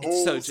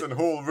halls and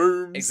hall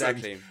rooms.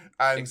 Exactly.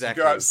 And you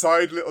go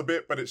outside a little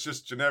bit, but it's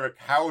just generic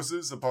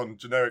houses upon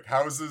generic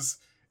houses.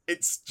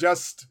 It's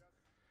just...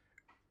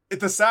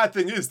 The sad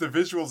thing is, the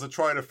visuals are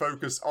trying to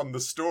focus on the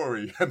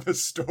story, and the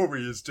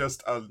story is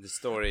just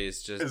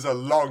a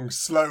long,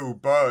 slow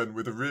burn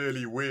with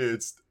really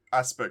weird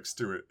aspects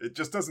to it. It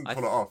just doesn't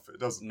pull it off.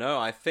 It doesn't. No,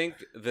 I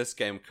think this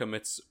game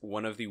commits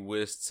one of the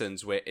worst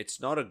sins where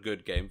it's not a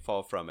good game,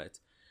 far from it.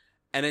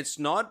 And it's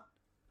not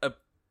a...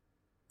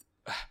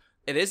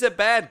 It is a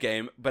bad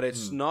game, but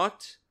it's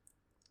not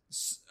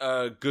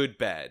good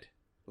bad,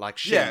 like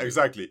Shenmue. Yeah,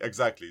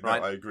 exactly.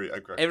 Right? No, I agree.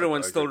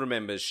 Everyone still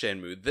remembers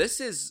Shenmue. This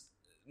is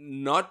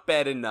not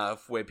bad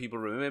enough where people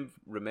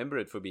remember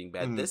it for being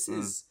bad. This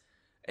is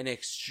an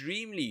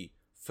extremely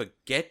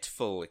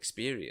forgetful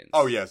experience.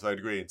 Oh yes, I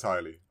agree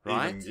entirely.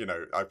 Right? Even,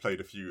 I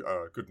played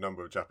a good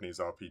number of Japanese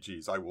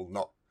RPGs. I will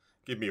not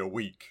give me a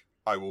week.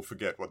 I will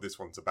forget what this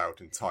one's about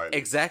entirely.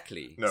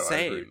 Exactly. No,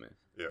 Same. I agree.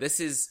 Yeah. This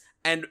is,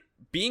 and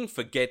being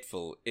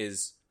forgetful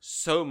is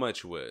so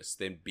much worse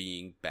than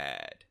being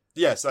bad.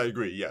 Yes, I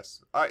agree.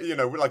 Yes, like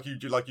you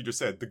just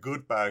said, the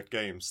good bad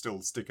games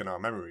still stick in our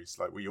memories.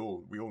 Like we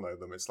all know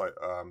them. It's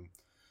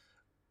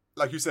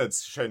like you said,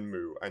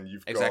 Shenmue, and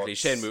you've exactly got...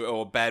 Shenmue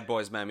or Bad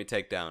Boys Mammy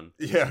Takedown.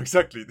 Yeah,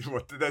 exactly.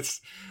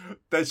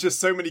 There's just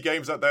so many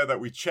games out there that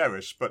we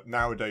cherish, but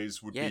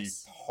nowadays would be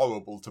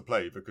horrible to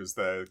play because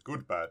they're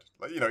good bad.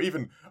 Like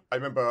even I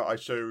remember I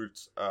showed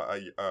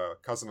a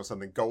cousin or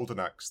something Golden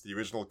Axe, the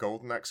original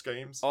Golden Axe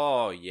games.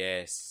 Oh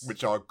yes,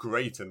 which are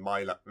great in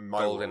my Golden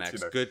world,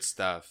 Axe, good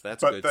stuff.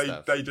 That's but good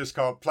stuff. they just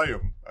can't play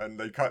them, and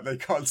they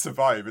can't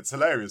survive. It's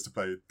hilarious to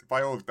play.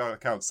 By all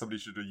accounts, somebody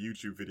should do a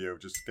YouTube video of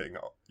just getting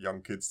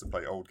young kids to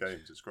play old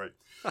games. It's great.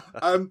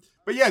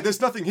 But yeah,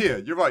 there's nothing here.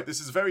 You're right.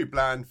 This is very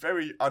bland,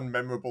 very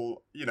unmemorable.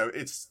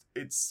 It's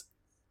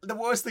the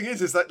worst thing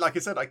is that, like I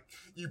said,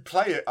 you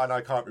play it and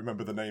I can't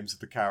remember the names of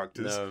the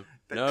characters.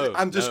 No,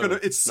 I'm just gonna.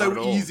 It's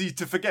so easy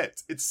to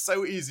forget. It's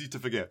so easy to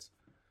forget.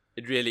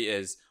 It really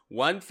is.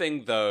 One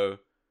thing though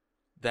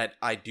that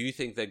I do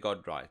think they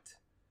got right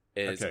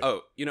is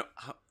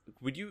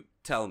would you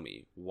tell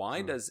me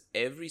why does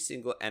every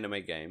single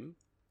anime game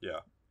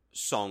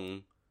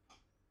song?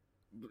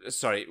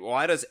 Sorry,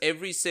 why does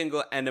every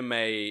single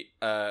anime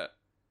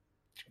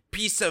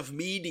piece of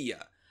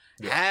media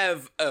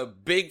have a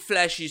big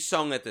flashy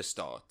song at the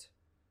start?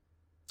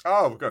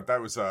 Oh god,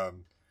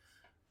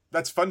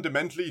 that's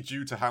fundamentally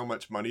due to how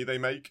much money they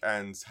make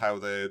and how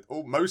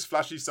most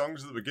flashy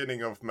songs at the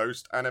beginning of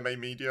most anime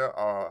media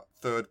are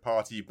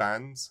third-party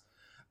bands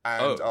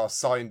and are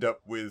signed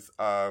up with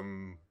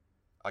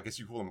I guess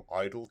you call them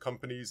idol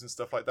companies and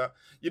stuff like that.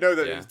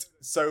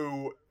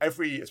 So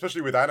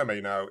especially with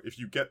anime now, if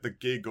you get the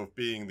gig of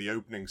being the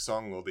opening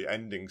song or the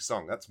ending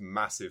song, that's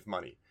massive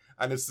money.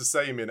 And it's the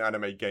same in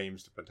anime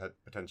games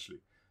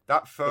potentially.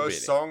 That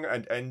first song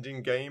and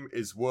ending game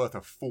is worth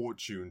a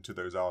fortune to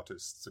those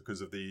artists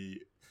because of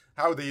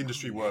how the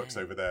industry works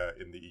over there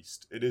in the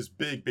East. It is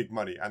big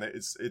money, and it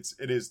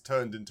is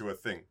turned into a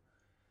thing.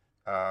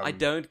 I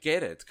don't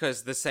get it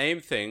because the same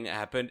thing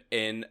happened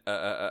in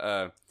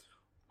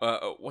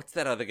what's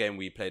that other game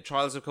we played?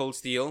 Trials of Cold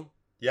Steel?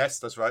 Yes,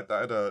 that's right.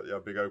 That had a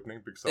big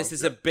opening, big song. This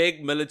is a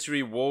big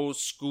military war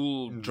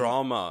school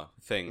drama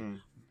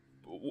thing.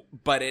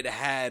 But it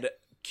had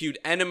cute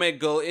anime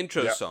girl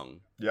intro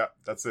song. Yeah,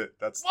 that's it.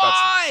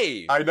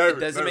 Why? I know. It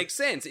doesn't make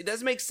sense. It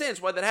doesn't make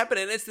sense why that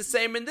happened, and it's the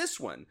same in this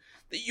one.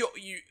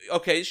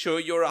 Okay, sure,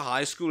 you're a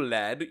high school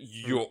lad.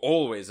 You're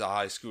always a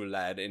high school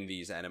lad in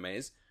these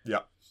animes.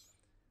 Yeah.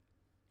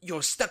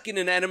 You're stuck in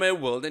an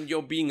anime world and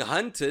you're being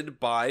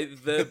hunted by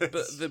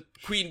the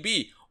queen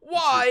bee.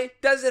 Why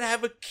does it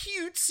have a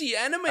cutesy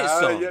anime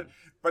song? Yeah.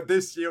 But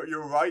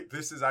you're right.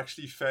 This is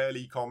actually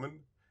fairly common.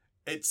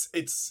 It's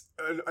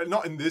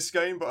not in this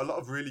game, but a lot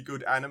of really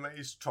good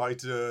animes try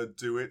to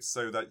do it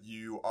so that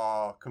you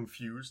are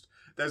confused.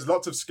 There's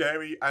lots of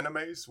scary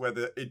animes where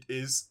it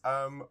is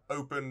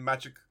open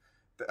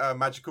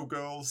magical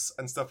girls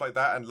and stuff like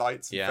that, and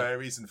lights and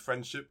fairies and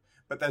friendship.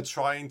 But they're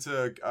trying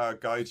to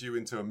guide you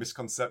into a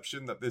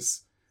misconception that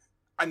this...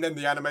 And then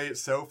the anime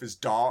itself is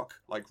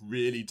dark, like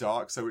really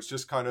dark. So it's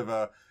just kind of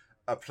a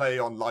play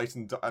on light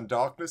and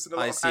darkness in a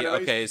lot of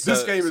animes. Okay,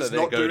 this game is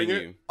not doing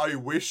it. I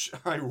wish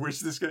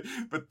this game...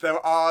 But there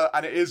are...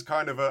 And it is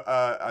kind of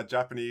a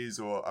Japanese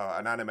or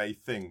an anime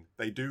thing.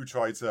 They do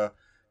try to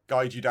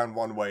guide you down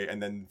one way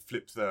and then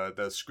flip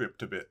the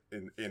script a bit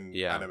in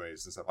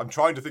animes and stuff. I'm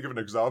trying to think of an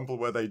example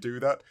where they do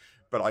that.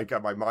 But I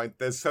get my mind.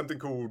 There's something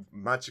called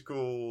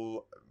Magica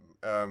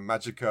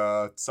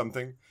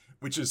something,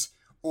 which is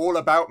all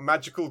about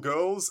magical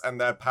girls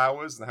and their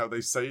powers and how they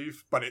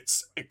save. But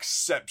it's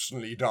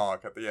exceptionally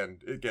dark at the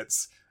end. It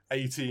gets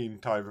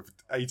 18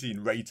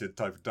 rated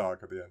type of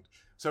dark at the end.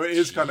 So it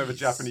is kind of a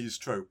Japanese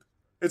trope.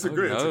 It's a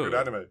good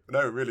anime.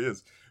 No, it really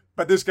is.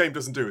 But this game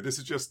doesn't do it. This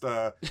is just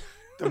the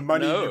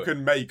money you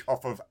can make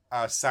off of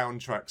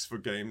soundtracks for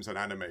games and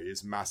anime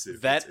is massive.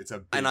 It's a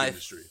big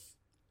industry.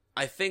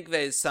 I think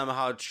they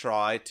somehow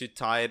try to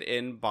tie it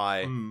in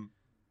by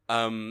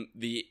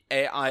the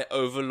AI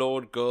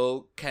overlord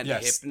girl can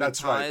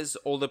hypnotize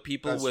all the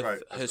people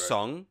with her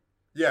song.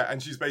 Yeah, and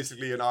she's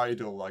basically an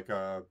idol, like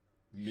a...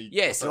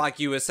 like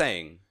you were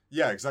saying.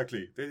 Yeah,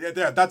 exactly.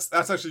 Yeah, that's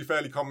actually a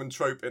fairly common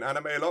trope in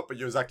anime a lot, but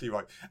you're exactly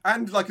right.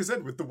 And like I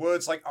said, with the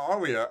words like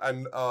aria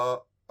and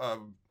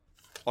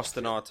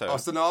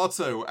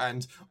ostinato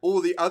and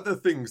all the other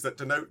things that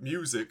denote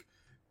music,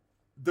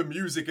 the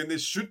music in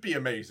this should be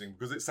amazing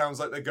because it sounds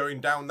like they're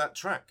going down that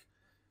track.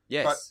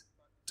 Yes.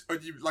 But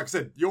like I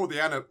said, you're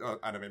the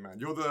anime man.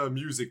 You're the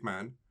music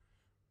man.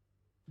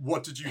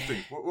 What did you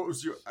think? What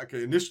was your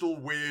initial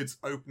weird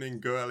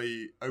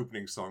girly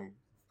opening song?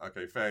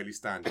 Okay, fairly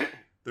standard.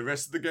 The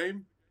rest of the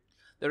game?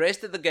 The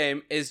rest of the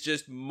game is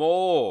just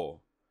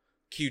more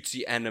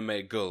cutesy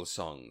anime girl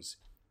songs.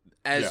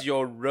 As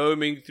you're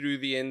roaming through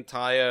the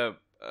entire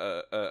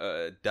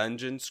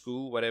dungeon,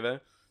 school,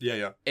 whatever.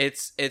 Yeah.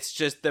 It's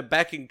just the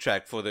backing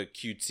track for the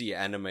cutesy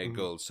anime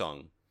girl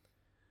song.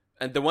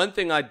 And the one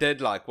thing I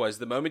did like was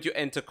the moment you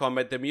enter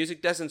combat, the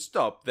music doesn't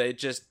stop. They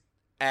just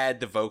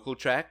add the vocal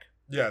track.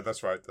 Yeah,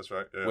 that's right.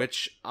 Yeah.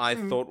 Which I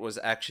thought was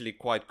actually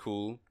quite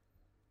cool.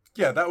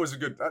 Yeah, that was a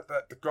good...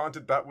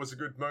 granted, that was a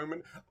good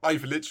moment.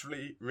 I've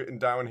literally written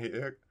down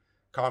here,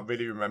 can't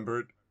really remember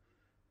it.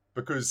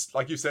 Because,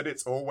 like you said,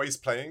 it's always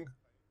playing.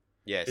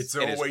 Yes, it's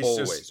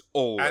always.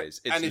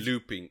 It's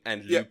looping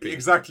and looping. Yeah,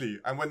 exactly.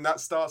 And when that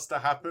starts to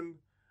happen,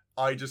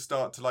 I just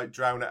start to,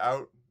 drown it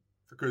out.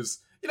 Because,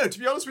 to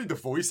be honest with you, the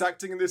voice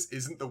acting in this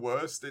isn't the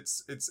worst.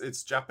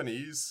 It's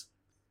Japanese.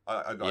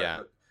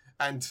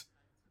 And...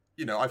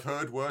 I've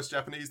heard worse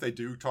Japanese. They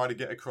do try to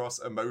get across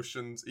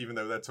emotions, even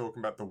though they're talking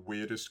about the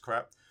weirdest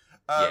crap.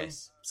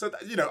 Yes. So,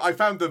 I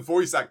found the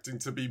voice acting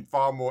to be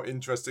far more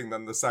interesting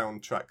than the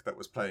soundtrack that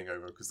was playing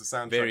over, because the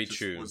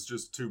soundtrack was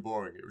just too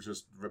boring. It was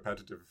just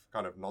repetitive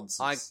kind of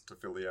nonsense to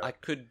fill the air. I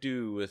could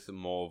do with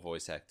more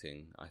voice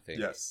acting, I think.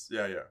 Yes,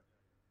 yeah.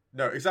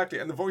 No, exactly.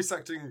 And the voice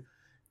acting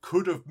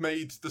could have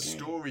made the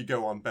story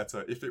go on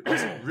better if it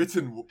wasn't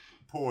written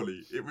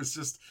poorly. It was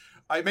just...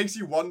 It makes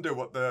you wonder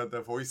what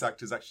the voice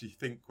actors actually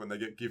think when they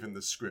get given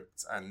the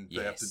script and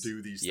they have to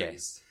do these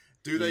things.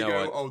 Do they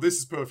go, this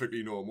is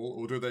perfectly normal?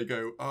 Or do they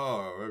go,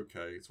 oh,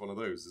 okay, it's one of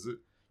those, is it?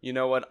 You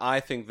know what? I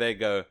think they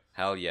go,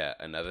 hell yeah,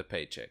 another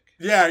paycheck.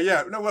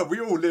 Yeah. No, well, we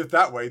all live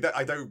that way.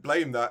 I don't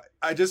blame that.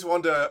 I just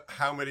wonder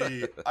how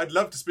many... I'd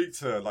love to speak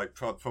to,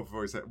 proper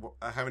voice,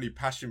 how many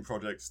passion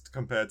projects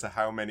compared to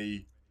how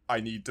many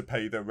I need to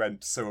pay the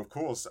rent. So, of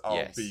course,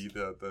 I'll be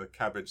the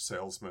cabbage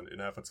salesman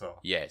in Avatar.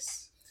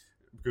 Yes.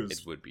 Because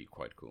it would be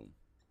quite cool.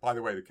 By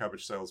the way, the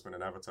cabbage salesman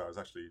in Avatar is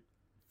actually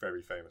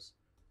very famous.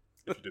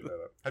 If you didn't know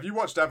that. Have you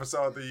watched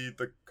Avatar,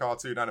 the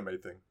cartoon anime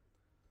thing?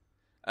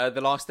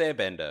 The Last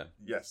Airbender.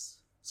 Yes.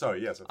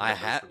 Sorry, yes. I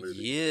have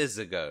years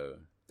ago.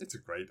 It's a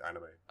great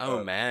anime.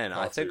 Oh man,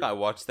 cartoon. I think I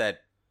watched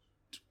that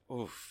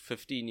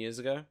 15 years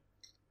ago.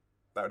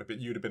 That would have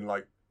been, you'd have been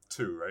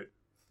 2, right?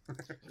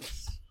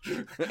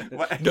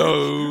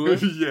 No.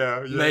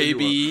 Yeah.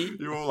 Maybe.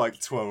 You were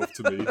 12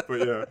 to me,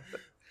 but yeah.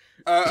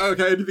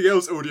 Okay, anything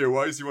else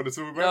audio-wise you want to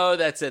talk about? No,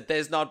 that's it.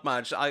 There's not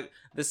much.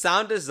 The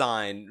sound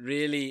design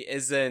really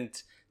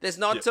isn't... There's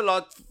not a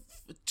lot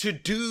to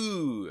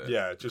do.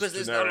 Yeah, just because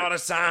there's generic. not a lot of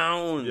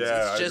sounds.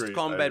 Yeah, it's just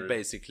combat,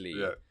 basically.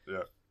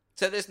 Yeah.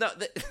 So there's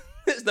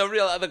no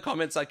real other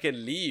comments I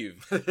can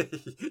leave.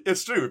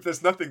 It's true. If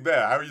there's nothing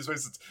there, how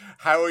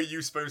are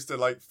you supposed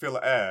to fill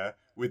air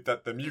with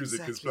that the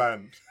music is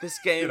bland? This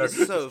game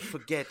is so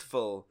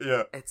forgetful.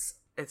 Yeah.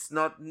 It's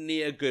not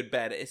near good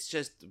bad. It's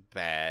just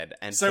bad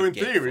and so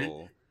forgetful. In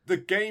theory, the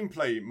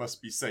gameplay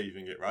must be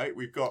saving it, right?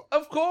 We've got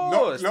of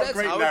course not that's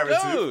great how narrative.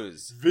 It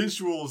goes.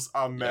 Visuals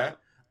are meh.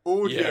 Yeah.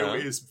 Audio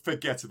is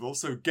forgettable.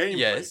 So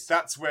gameplay,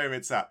 that's where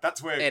it's at.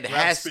 That's where it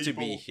has to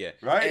be here.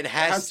 Right? It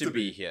has to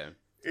be here.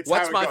 It's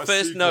What's my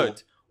first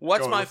note?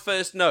 What's my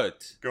first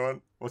note? Go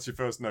on. What's your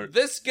first note?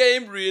 This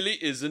game really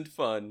isn't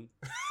fun.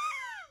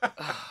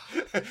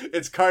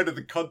 It's kind of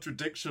the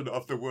contradiction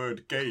of the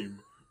word game.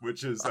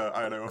 Which is,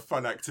 I don't know, a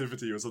fun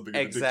activity or something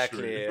exactly.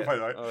 in the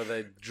dictionary. Oh,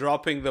 they're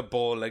dropping the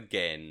ball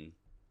again.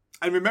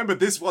 And remember,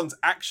 this one's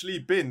actually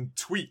been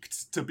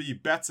tweaked to be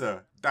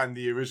better than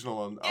the original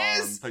on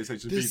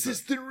PlayStation Vita. This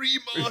is the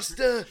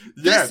remaster!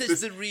 This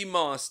is the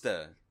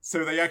remaster!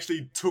 So they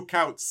actually took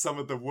out some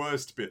of the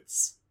worst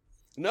bits.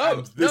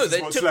 No, they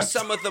took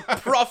some of the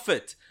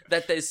profit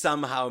that they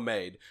somehow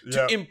made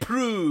to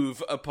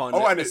improve upon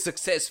a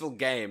successful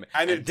game.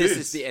 And this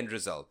is the end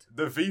result.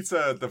 The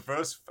Vita, the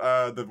first,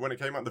 when it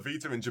came out, the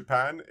Vita in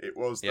Japan, it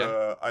was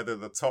either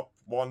the top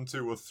 1,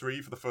 2, or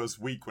 3 for the first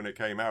week when it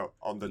came out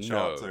on the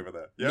charts over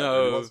there. Yeah,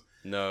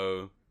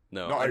 no.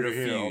 Not over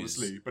here,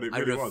 obviously, but it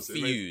really was. I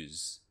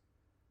refuse.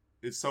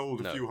 It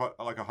sold a few,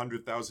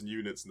 100,000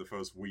 units in the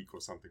first week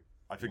or something.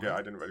 I forget. I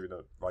didn't really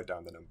write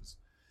down the numbers.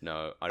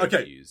 No, I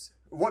refuse.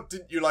 What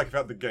didn't you like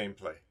about the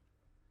gameplay?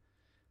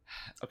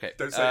 Okay,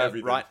 don't say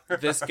everything. Right,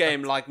 this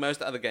game, like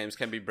most other games,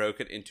 can be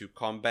broken into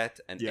combat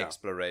and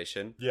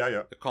exploration.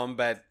 Yeah. The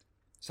combat,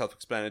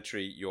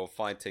 self-explanatory. You're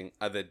fighting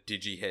other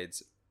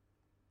digiheads.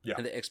 Yeah.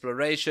 And the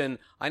exploration,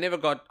 I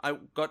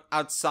got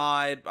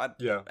outside,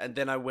 and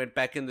then I went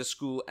back in the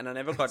school, and I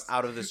never got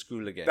out of the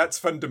school again. That's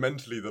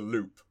fundamentally the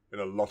loop in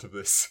a lot of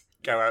this.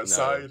 Go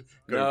outside,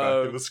 go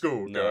back in the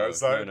school. Go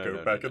outside,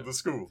 go back in the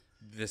school.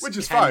 This which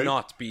is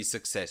cannot be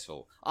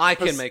successful. I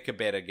can make a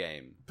better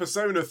game.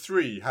 Persona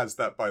 3 has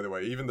that, by the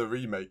way. Even the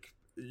remake,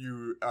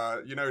 you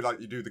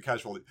do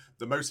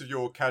the most of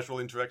your casual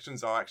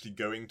interactions are actually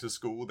going to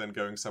school, then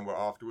going somewhere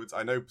afterwards.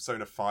 I know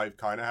Persona 5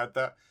 kind of had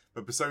that,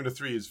 but Persona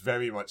 3 is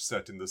very much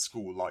set in the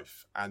school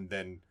life, and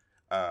then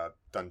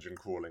dungeon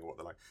crawling, what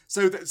they're like.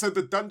 So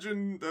the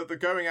dungeon, the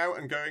going out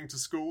and going to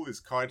school is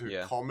kind of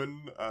a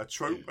common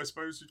trope, I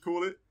suppose you'd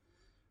call it.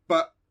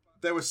 But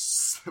there was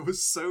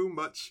so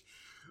much.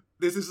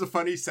 This is a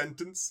funny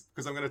sentence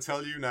because I'm going to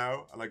tell you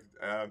now. Like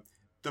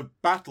the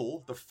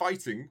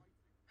fighting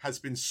has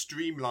been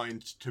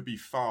streamlined to be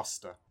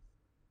faster.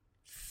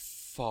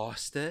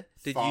 Faster?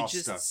 Did you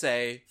just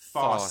say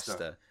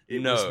faster?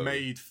 It was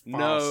made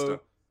faster.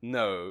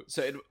 No.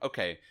 So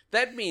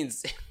that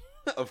means,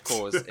 of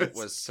course, it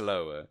was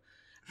slower,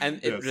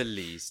 and it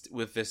released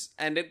with this,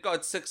 and it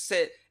got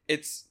success.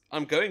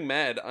 I'm going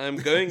mad. I am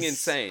going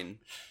insane.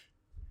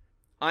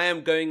 I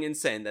am going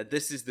insane that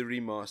this is the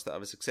remaster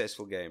of a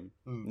successful game.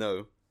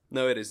 No,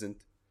 it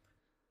isn't.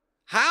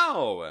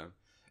 How?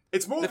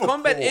 It's more the of a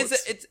combat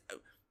port.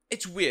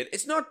 It's weird.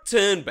 It's not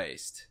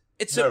turn-based.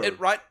 It's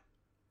right.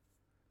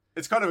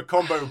 It's kind of a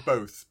combo of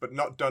both, but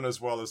not done as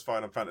well as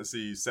Final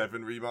Fantasy VII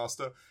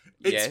Remaster.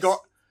 It's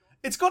got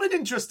an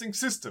interesting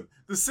system.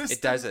 The system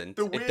it doesn't.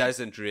 It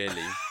doesn't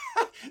really.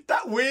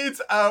 That weird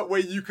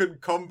where you can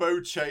combo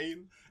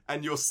chain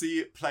and you'll see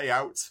it play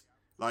out.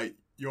 Like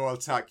you'll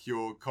attack,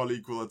 your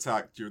colleague will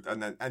attack you,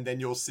 and then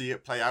you'll see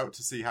it play out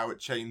to see how it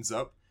chains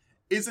up.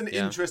 Is an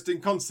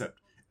interesting concept.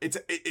 It's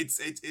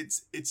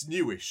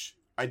newish.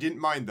 I didn't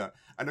mind that,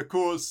 and of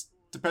course,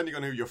 depending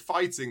on who you're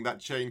fighting, that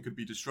chain could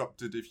be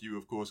disrupted if you,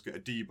 of course, get a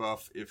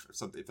debuff, if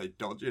they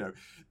dodge,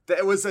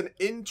 There was an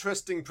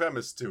interesting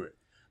premise to it.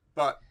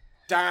 But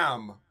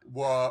damn,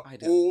 were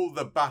all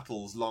the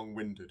battles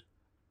long-winded.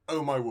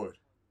 Oh my word.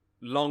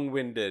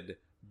 Long-winded,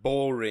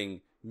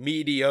 boring,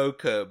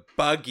 mediocre,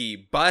 buggy,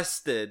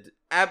 busted,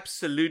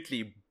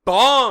 absolutely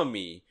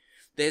balmy.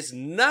 There's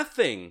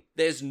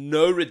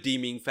no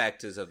redeeming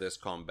factors of this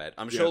combat.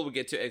 I'm sure we'll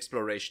get to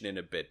exploration in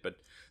a bit, but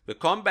the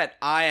combat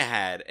I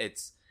had,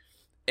 it's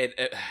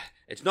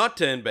not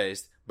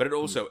turn-based, but it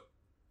also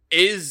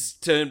is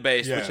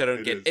turn-based, which I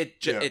don't get.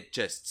 It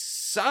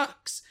just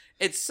sucks.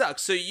 It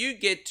sucks. So you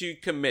get to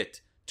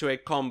commit to a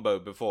combo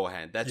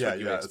beforehand. That's what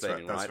you're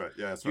explaining, right? That's right.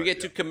 Yeah, that's right. You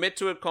get to commit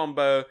to a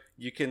combo.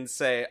 You can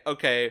say,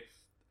 okay,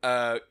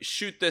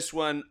 shoot this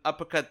one,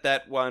 uppercut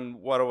that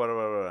one,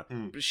 whatever.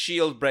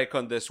 Shield break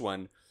on this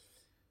one.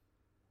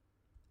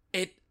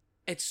 It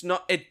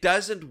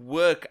doesn't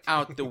work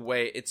out the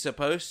way it's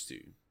supposed to.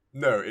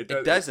 No, it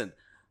doesn't.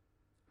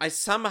 I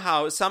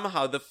somehow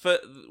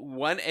the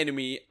one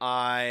enemy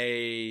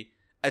I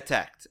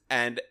attacked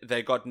and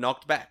they got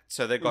knocked back,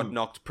 so they got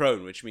knocked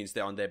prone, which means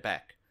they're on their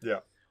back. Yeah.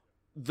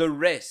 The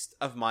rest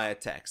of my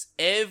attacks,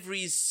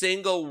 every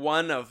single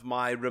one of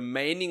my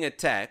remaining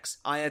attacks,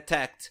 I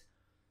attacked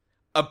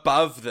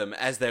above them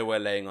as they were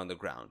laying on the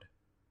ground.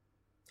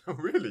 Oh,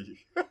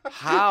 really?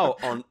 How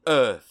on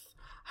earth?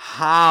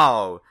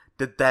 How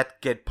did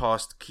that get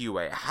past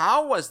QA?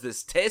 How was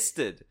this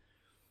tested?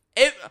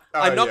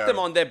 I knocked them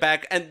on their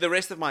back, and the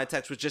rest of my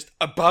attacks was just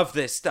above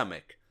their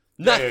stomach.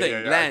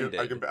 Nothing landed.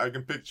 I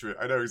can picture it.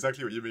 I know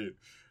exactly what you mean.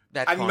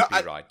 That can't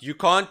be right. You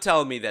can't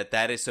tell me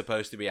that is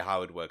supposed to be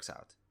how it works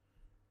out.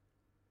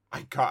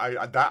 I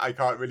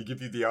can't really give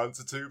you the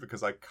answer to,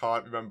 because I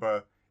can't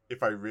remember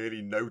if I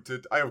really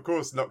noted. I of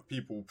course knocked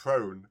people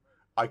prone.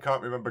 I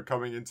can't remember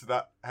coming into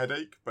that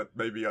headache, but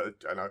maybe I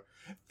know.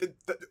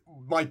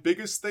 My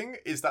biggest thing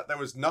is that there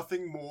was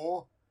nothing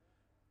more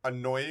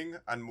annoying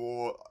and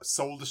more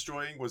soul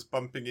destroying was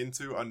bumping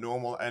into a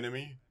normal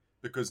enemy,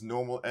 because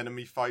normal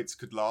enemy fights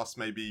could last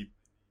maybe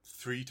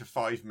 3 to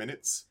 5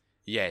 minutes.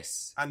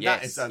 Yes. And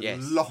that is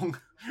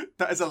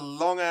a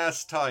long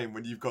ass time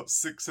when you've got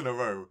 6 in a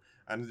row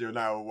and you're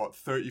now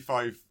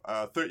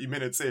 30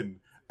 minutes in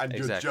and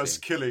you're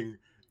just killing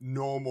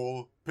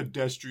normal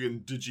pedestrian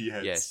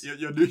digiheads. Yes.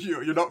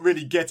 You're not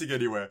really getting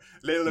anywhere.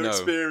 Little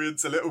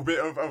experience, a little bit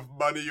of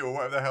money or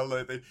whatever the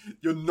hell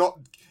you're not,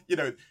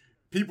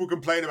 people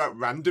complain about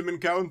random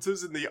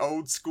encounters in the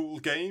old school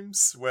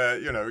games where,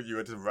 you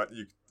had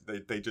to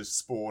they just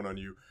spawn on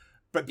you.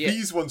 But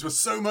these ones were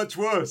so much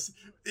worse.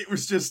 It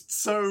was just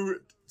so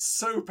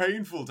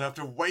painful to have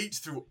to wait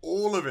through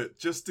all of it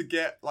just to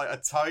get a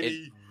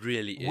tiny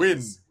win.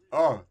 Is.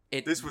 Oh,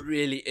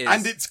 really is.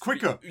 And it's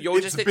quicker.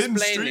 It's been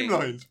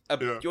streamlined.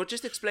 You're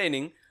just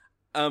explaining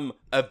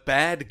a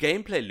bad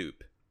gameplay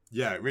loop.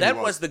 Yeah, it really that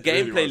was the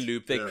gameplay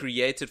loop they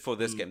created for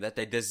this game, that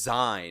they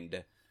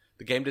designed.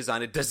 The game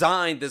designer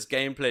designed this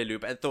gameplay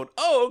loop and thought,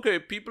 oh, okay,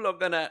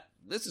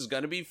 this is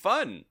gonna be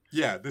fun.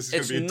 Yeah, this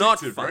is gonna be addictive, not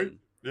fun. Right?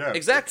 Yeah,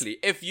 exactly.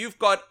 If you've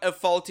got a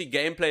faulty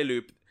gameplay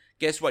loop,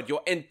 guess what?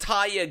 Your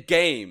entire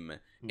game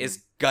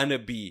is gonna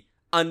be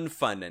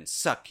unfun and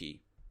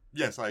sucky.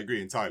 Yes, I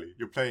agree entirely.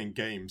 You're playing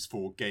games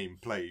for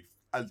gameplay.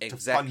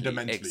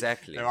 Fundamentally.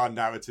 Exactly. There are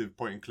narrative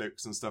point and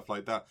clicks and stuff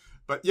like that.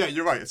 But yeah,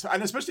 you're right.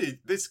 And especially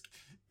this,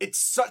 it's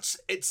such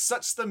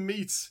the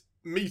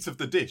meat of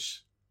the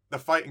dish. The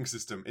fighting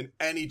system in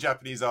any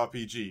Japanese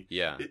RPG.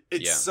 Yeah.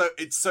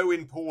 It's so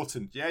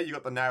important. Yeah, you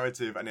got the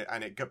narrative and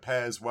it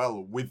compares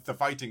well with the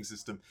fighting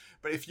system.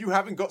 But if you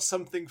haven't got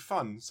something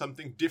fun,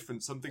 something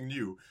different, something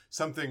new,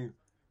 something,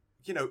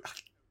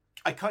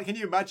 can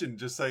you imagine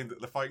just saying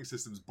that the fighting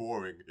system's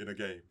boring in a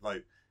game?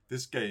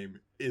 this game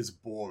is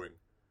boring.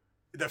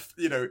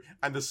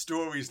 And the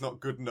story's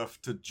not good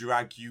enough to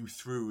drag you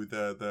through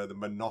the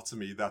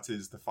monotony that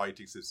is the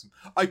fighting system.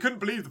 I couldn't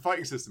believe the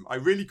fighting system. I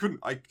really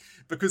couldn't.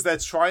 Because they're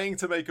trying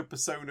to make a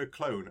Persona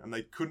clone, and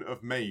they couldn't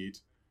have made.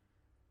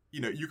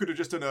 You could have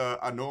just done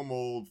a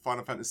normal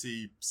Final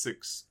Fantasy VI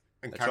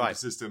encounter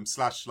system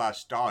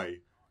 / die.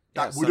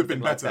 That would have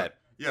been better. Like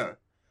yeah.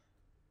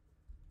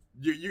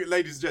 You,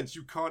 ladies and gents,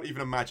 you can't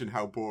even imagine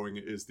how boring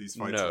it is. These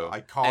fights. No.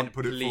 I can't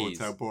put it forward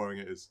to how boring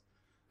it is.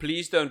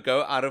 Please don't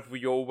go out of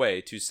your way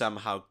to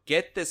somehow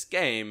get this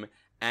game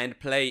and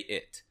play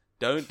it.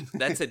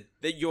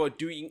 You're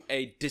doing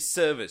a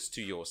disservice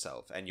to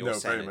yourself and your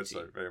sanity.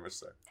 Very much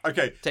so.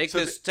 Okay.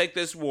 Take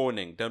this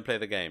warning. Don't play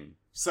the game.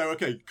 So,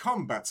 okay,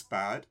 combat's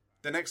bad.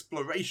 Then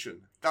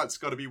exploration. That's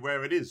got to be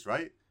where it is,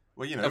 right?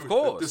 Well, of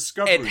course. The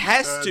discovery. It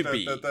has to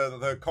be.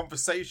 The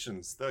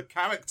conversations, the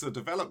character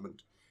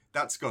development.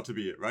 That's got to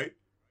be it, right?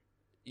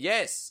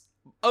 Yes.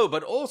 Oh,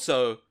 but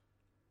also...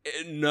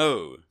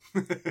 no.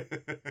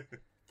 It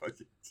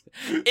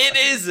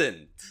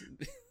isn't.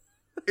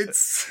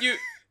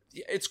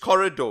 It's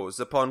corridors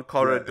upon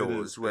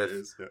corridors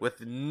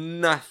with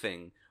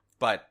nothing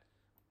but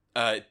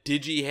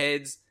digi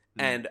heads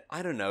and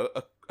I don't know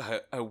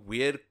a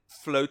weird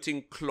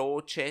floating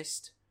claw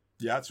chest.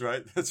 Yeah, that's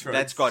right.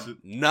 That's got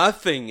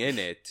nothing in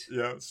it.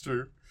 Yeah, it's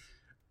true.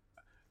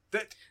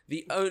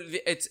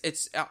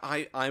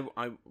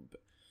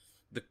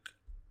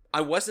 I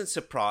wasn't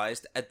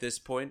surprised at this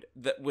point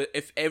that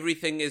if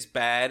everything is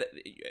bad,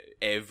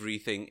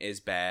 everything is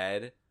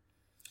bad.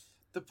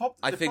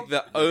 I think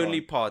the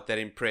only part that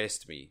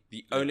impressed me,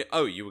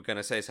 you were going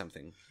to say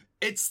something.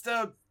 It's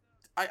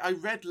I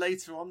read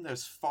later on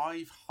there's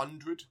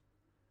 500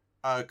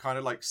 kind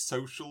of like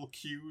social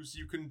cues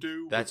you can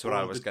do. That's what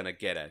I was going to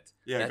get at.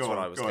 Yeah, that's what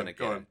I was going to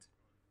get at.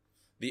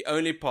 The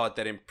only part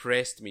that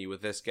impressed me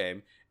with this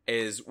game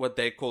is what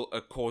they call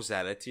a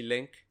causality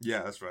link.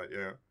 Yeah, that's right,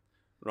 yeah.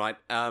 Right,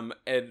 and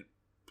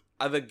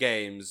other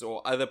games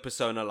or other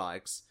Persona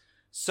likes,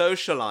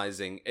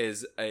 socializing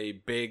is a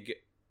big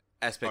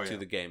aspect to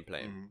the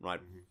gameplay,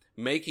 right?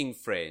 Mm-hmm. Making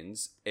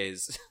friends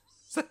is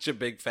such a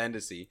big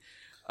fantasy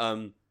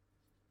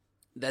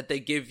that they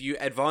give you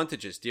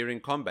advantages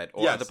during combat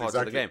or other parts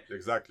of the game.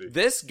 Exactly.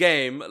 This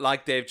game,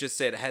 like Dave just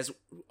said, has,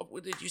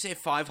 what did you say,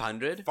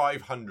 500?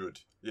 500,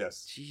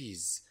 yes.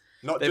 Jeez.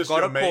 They've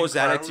got a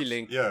causality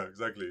link. Yeah,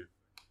 exactly.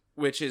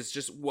 Which is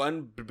just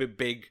one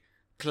big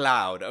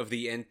cloud of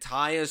the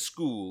entire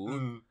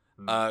school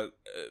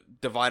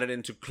divided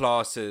into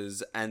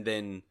classes, and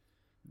then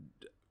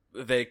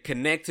they're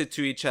connected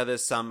to each other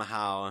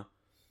somehow.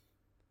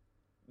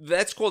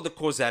 That's called the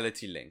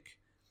causality link.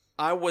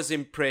 I was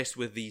impressed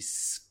with the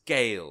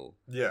scale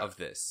of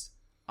this.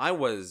 I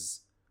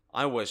was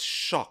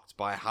shocked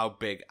by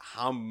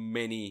how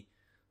many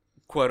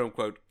quote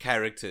unquote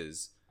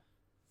characters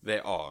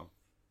there are.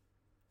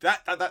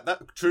 That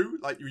true.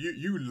 Like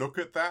you look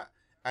at that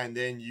and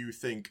then you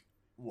think,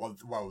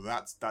 well,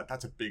 that's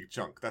a big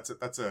chunk. That's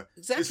a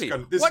exactly.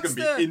 This is going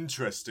to be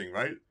interesting,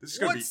 right? This is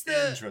going to be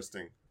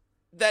interesting.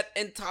 That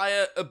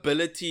entire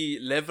ability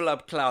level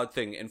up cloud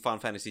thing in Final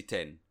Fantasy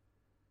X.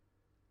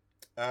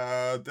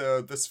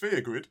 The sphere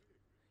grid.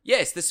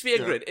 Yes, the sphere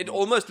grid. It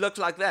almost looks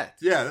like that.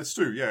 Yeah, that's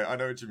true. Yeah, I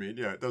know what you mean.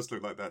 Yeah, it does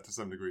look like that to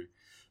some degree.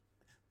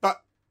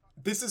 But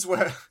this is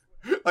where,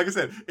 like I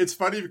said, it's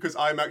funny because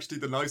I'm actually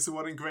the nicer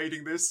one in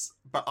grading this,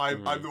 but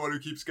I'm the one who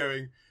keeps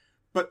going.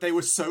 But they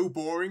were so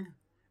boring.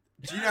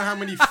 Do you know how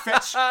many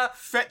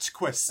fetch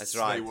quests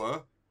they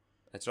were?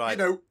 That's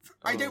right.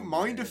 I don't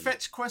mind a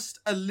fetch quest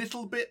a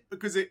little bit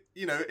because it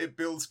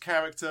builds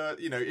character.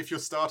 If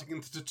you're starting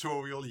in the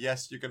tutorial,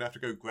 yes, you're going to have to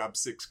go grab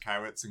 6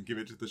 carrots and give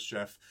it to the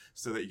chef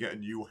so that you get a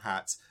new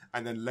hat.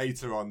 And then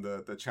later on,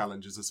 the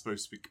challenges are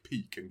supposed to be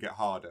peak and get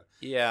harder.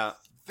 Yeah.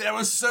 There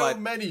are so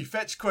many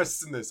fetch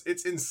quests in this.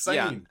 It's insane.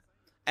 Yeah.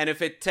 And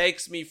if it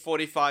takes me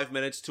 45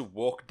 minutes to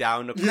walk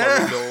down a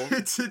corridor...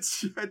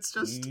 it's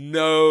just...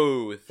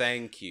 No,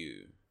 thank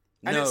you.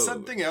 And it's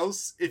something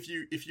else if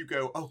you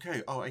go,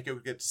 okay, I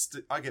get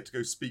to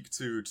go speak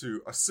to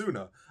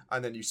Asuna,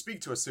 and then you speak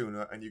to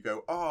Asuna and you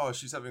go, oh,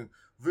 she's having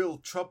real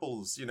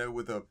troubles,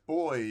 with a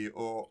boy,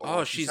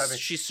 or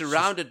she's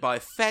surrounded by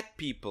fat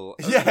people.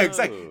 Oh, yeah,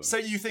 exactly. So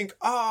you think,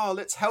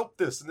 let's help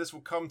this, and this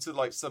will come to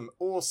like some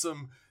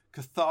awesome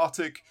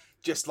cathartic,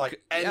 just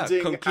like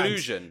ending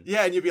conclusion.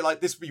 And you'd be like,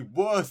 this would be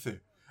worth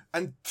it.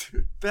 And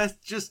they're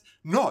just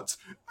not.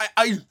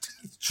 I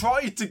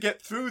tried to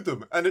get through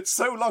them, and it's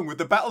so long, with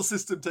the battle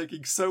system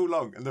taking so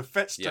long, and the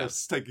fetch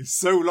tests taking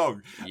so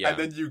long. Yeah. And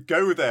then you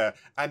go there,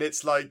 and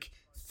it's like,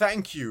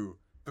 thank you,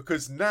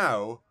 because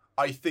now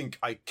I think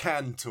I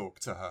can talk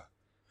to her.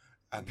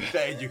 And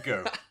there you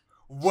go.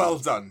 Well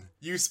done.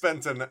 You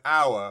spent an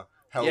hour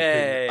helping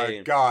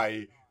a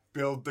guy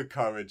build the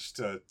courage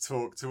to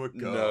talk to a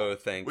girl. No,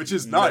 thank you. Which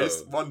is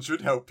nice. One should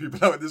help people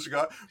out in this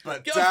regard.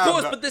 But of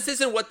course, but this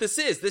isn't what this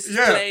is. This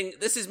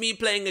is me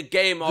playing a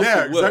game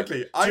after work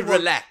to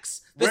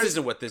relax. This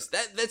isn't what this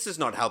is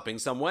not helping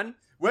someone.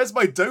 Where's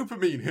my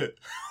dopamine hit?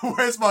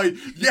 Where's my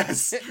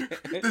yes?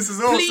 This is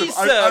awesome. Please,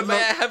 sir, may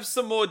I have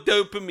some more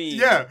dopamine?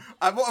 Yeah.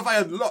 What have I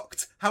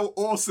unlocked? How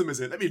awesome is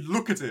it? Let me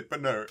look at it.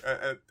 But no,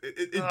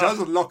 it does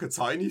unlock a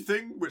tiny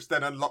thing, which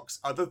then unlocks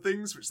other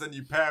things, which then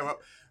you pair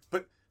up.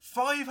 But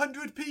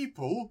 500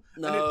 people,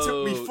 and it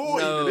took me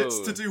 40 minutes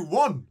to do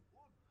one.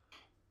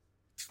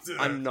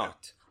 I'm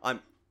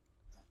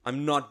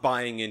not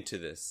buying into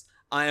this.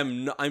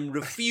 I'm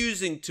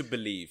refusing to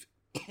believe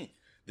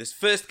this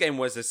first game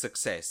was a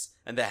success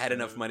and they had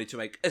enough money to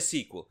make a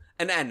sequel,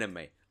 an anime,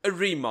 a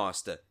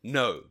remaster.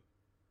 No.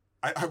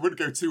 I wouldn't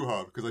go too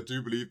hard because I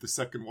do believe the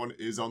second one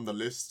is on the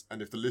list,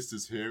 and if the list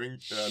is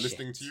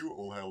listening to you,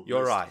 all hell.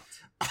 You're right.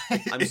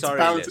 I'm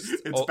sorry,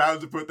 it's bound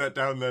to put that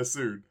down there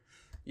soon.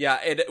 Yeah,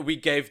 we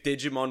gave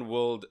Digimon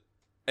World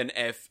an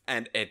F,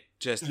 and it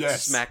just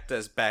smacked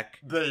us back.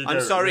 There you go.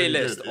 I'm sorry, really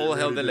list. All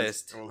held the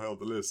list. All held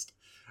the list.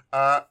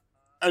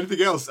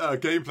 Anything else,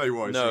 gameplay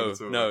wise?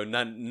 No,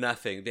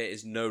 nothing. There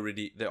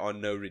are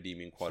no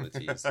redeeming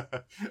qualities.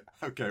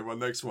 Okay, well,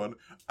 next one,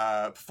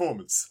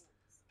 performance.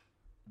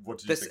 What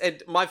do you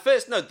think? My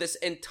first note: this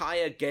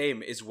entire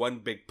game is one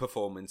big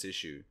performance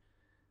issue.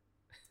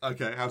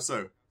 Okay, how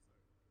so?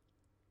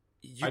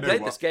 You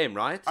played this game,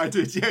 right? I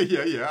did.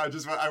 Yeah. I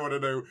want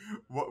to know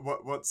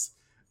what's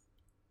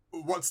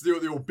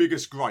your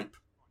biggest gripe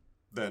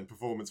then,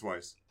 performance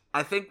wise.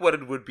 I think what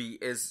it would be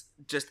is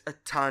just a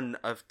ton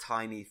of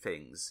tiny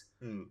things.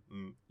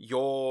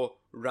 Your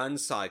run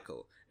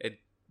cycle,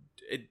 it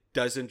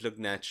doesn't look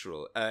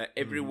natural.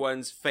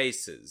 Everyone's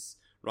faces,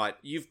 right?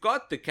 You've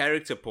got the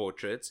character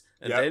portraits,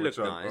 and they look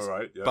nice.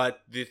 Right, yeah.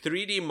 But the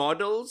 3D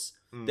models,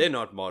 they're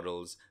not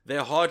models.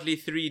 They're hardly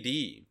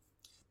 3D.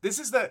 This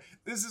is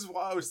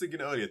what I was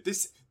thinking earlier.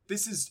 This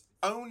is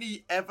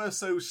only ever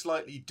so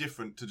slightly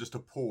different to just a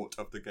port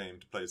of the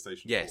game to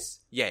PlayStation 4.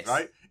 Yes.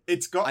 Right?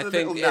 It's got a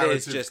little narrative tweak. I think it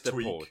is just a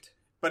port.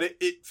 But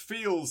it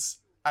feels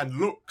and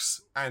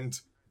looks and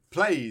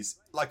plays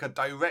like a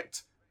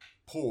direct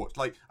port.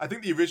 Like, I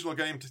think the original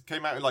game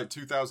came out in like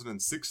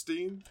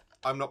 2016.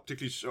 I'm not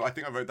particularly sure. I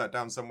think I wrote that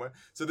down somewhere.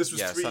 So this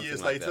was 3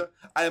 years later.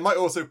 I might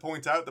also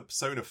point out that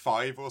Persona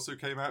 5 also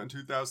came out in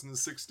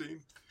 2016.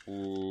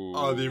 Ooh.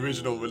 The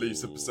original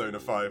release of Persona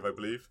 5, I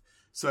believe.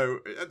 So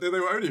they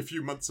were only a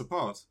few months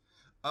apart.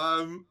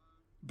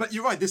 But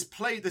you're right, this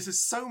is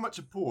so much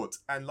a port,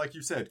 and like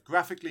you said,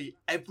 graphically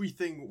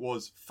everything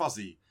was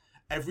fuzzy.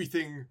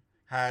 Everything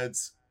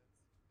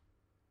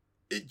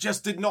it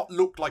just did not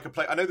look like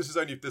I know this is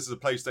a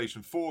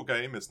PlayStation 4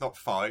 game, it's not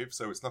 5,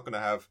 so it's not going to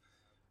have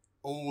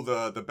all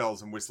the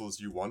bells and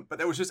whistles you want, but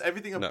there was just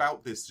everything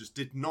about this just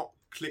did not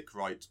click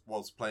right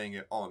whilst playing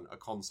it on a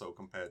console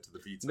compared to the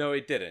Vita. No,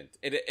 it didn't.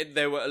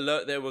 There were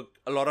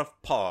a lot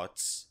of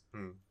parts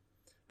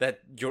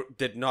that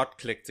did not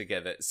click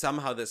together.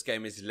 Somehow this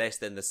game is less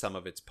than the sum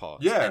of its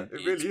parts. Yeah, and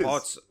it really its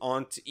parts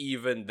aren't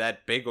even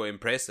that big or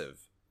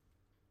impressive.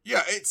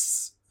 Yeah,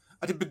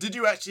 but did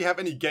you actually have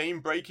any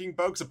game-breaking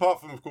bugs, apart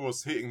from, of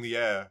course, hitting the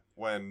air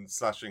when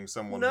slashing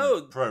someone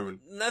who's prone?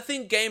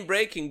 Nothing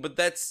game-breaking, but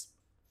that's,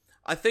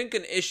 I think,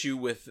 an issue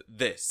with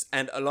this,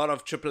 and a lot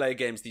of AAA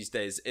games these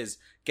days, is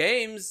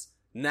games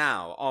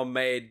now are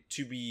made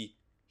to be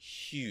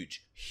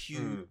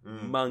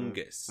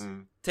humongous.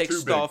 Take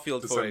Too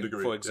Starfield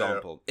for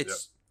example.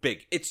 It's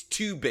big. It's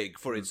too big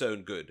for its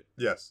own good.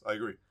 Yes, I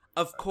agree.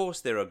 Of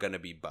course there are going to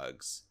be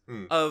bugs.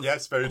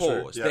 Yes, very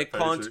true. Yeah, there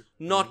can't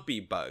not be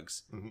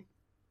bugs.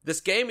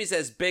 This game is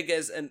as big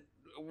as an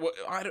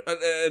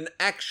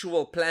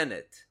actual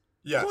planet.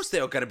 Yes. Of course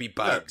there are going to be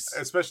bugs.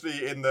 Yeah,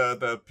 especially in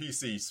the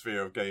PC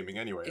sphere of gaming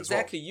anyway.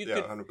 Exactly. As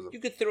well.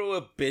 You could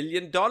throw $1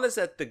 billion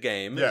at the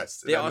game.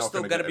 Yes. There are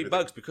still going to be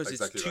bugs because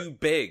it's too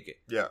big.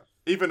 Yeah.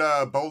 Even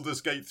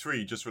Baldur's Gate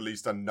 3 just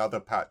released another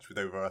patch with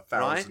over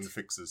 1,000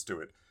 fixes to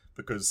it.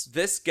 Because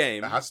this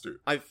game... It has to.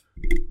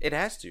 It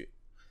has to.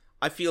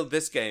 I feel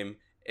this game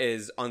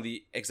is on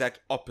the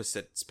exact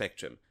opposite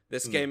spectrum.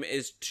 This game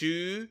is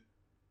too...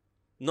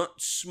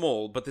 Not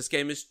small, but this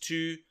game is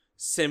too...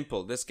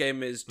 simple. This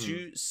game is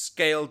too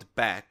scaled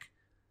back.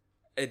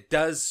 It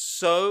does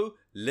so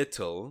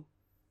little.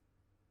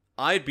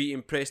 I'd be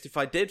impressed if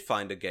I did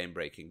find a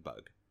game-breaking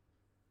bug.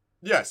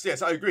 Yes,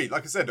 I agree.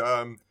 Like I said,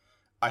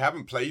 I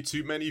haven't played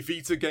too many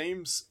Vita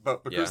games,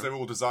 but because they're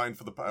all designed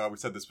for we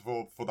said this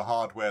before, for the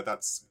hardware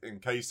that's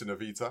encased in a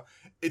Vita,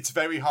 it's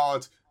very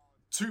hard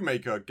to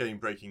make a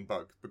game-breaking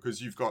bug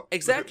because you've got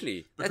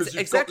because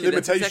you've got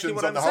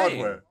limitations on the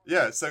hardware.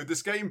 Yeah, so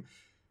this game,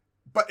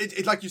 but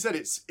it like you said,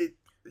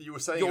 you were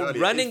saying you're earlier,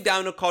 running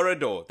down a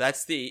corridor.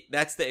 That's the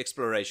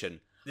exploration.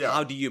 Yeah.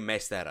 How do you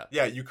mess that up?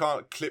 Yeah, you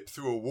can't clip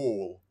through a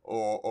wall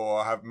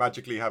or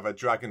magically have a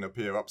dragon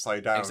appear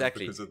upside down.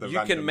 Exactly. Because of the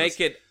you can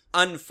make it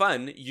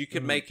unfun. You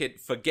can make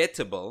it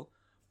forgettable,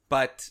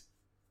 but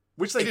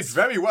which they did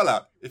very well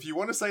at. If you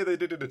want to say they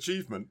did an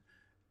achievement,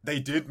 they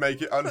did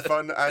make it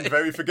unfun and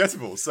very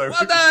forgettable. So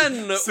well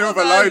done.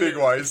 Silver lining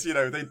wise,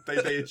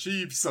 they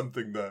achieved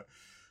something there.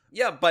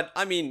 Yeah, but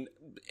I mean,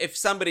 if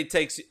somebody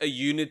takes a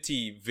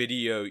Unity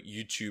video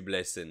YouTube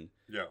lesson,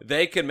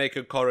 they can make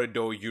a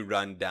corridor you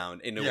run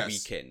down in a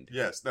weekend.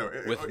 Yes, no,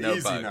 with no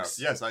easy bugs.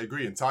 Now. Yes, I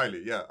agree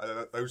entirely. Yeah,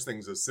 those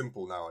things are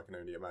simple now. I can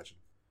only imagine.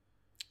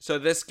 So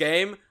this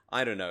game,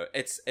 I don't know.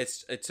 It's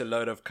a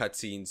load of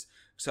cutscenes,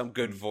 some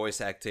good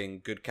voice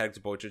acting, good character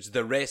portraits.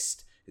 The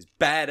rest is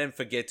bad and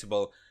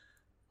forgettable.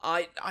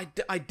 I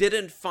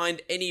didn't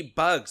find any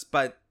bugs,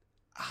 but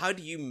how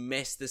do you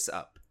mess this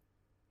up?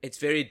 It's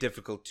very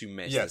difficult to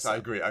mess. Yes, this up. I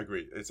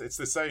agree. It's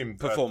the same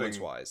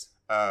performance-wise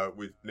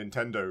with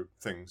Nintendo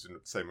things in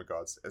the same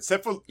regards.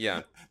 Except for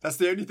that's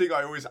the only thing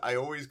I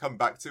always come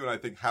back to, and I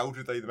think, how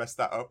did they mess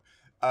that up?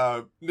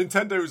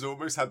 Nintendo has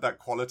almost had that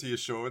quality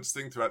assurance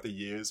thing throughout the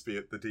years, be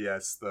it the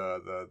DS,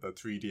 the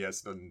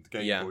 3DS, and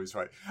Game Boys,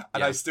 right?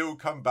 And I still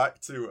come back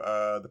to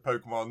the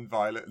Pokemon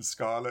Violet and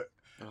Scarlet,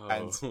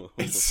 and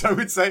it's so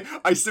insane.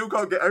 I still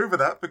can't get over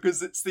that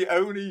because it's the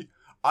only.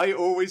 I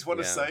always want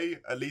to say,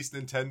 at least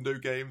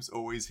Nintendo games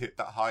always hit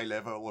that high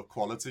level of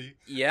quality.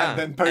 Yeah. And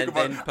then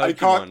Pokemon.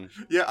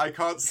 I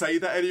can't say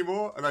that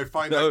anymore, and I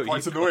find that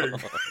quite annoying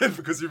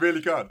because you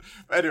really can't.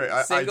 But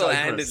anyway,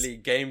 single-handedly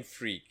Game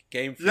Freak.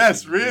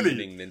 Yes, really.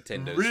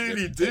 Nintendo's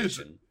really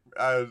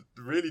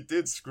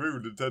did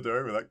screw Nintendo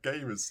over. That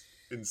game is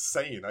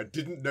insane. I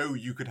didn't know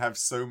you could have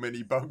so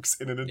many bugs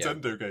in a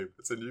Nintendo game.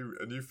 It's a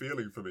new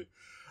feeling for me.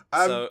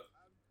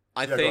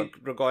 I think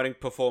regarding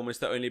performance,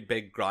 the only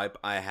big gripe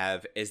I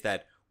have is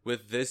that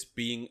with this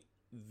being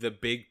the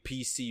big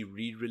PC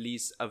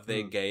re-release of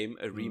their game,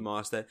 a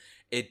remaster,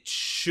 it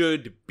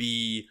should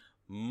be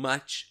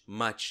much,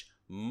 much,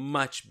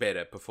 much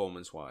better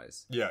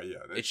performance-wise. Yeah.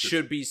 It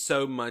should be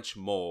so much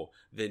more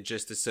than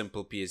just a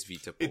simple PS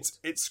Vita port.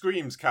 It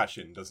screams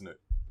cash-in, doesn't it?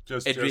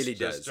 It really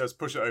does. Just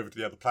push it over to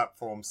the other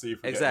platform, see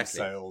if we get any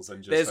sales,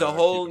 and just there's a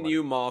whole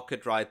new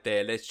market right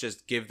there. Let's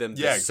just give them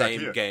the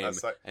same game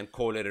and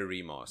call it a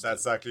remaster.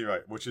 That's exactly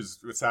right. Which is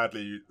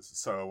sadly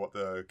so what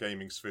the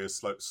gaming sphere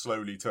is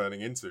slowly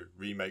turning into.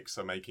 Remakes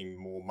are making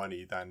more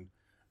money than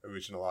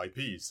original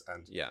IPs,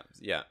 and so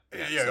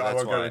I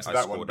won't go into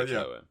that one, but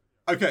lower.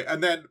 Okay,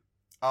 and then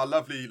our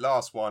lovely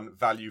last one: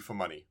 value for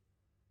money.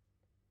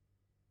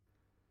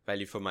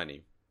 Value for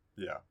money.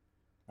 Yeah.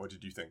 What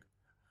did you think?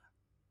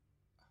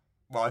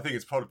 Well, I think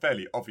it's probably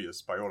fairly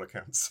obvious by all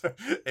accounts.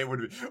 It would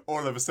be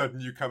all of a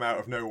sudden you come out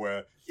of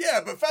nowhere.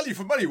 Yeah, but value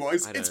for money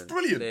wise, it's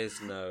brilliant.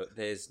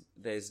 This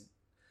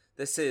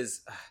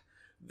is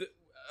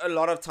a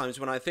lot of times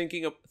when I think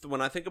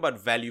about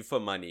value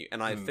for money,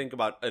 and I think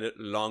about a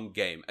long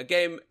game,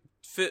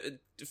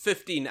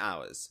 15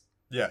 hours.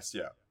 Yes,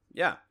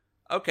 yeah.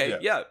 Okay,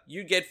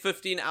 you get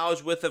 15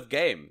 hours worth of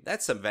game.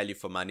 That's some value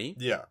for money.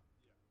 Yeah.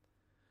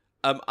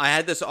 I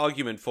had this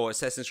argument for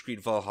Assassin's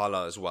Creed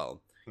Valhalla as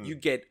well. You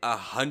get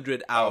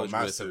 100 hours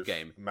worth of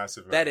game.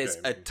 Massive. That is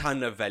a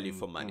ton of value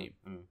for money.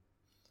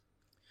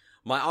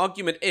 My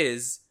argument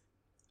is,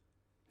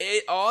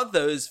 are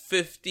those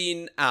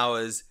 15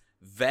 hours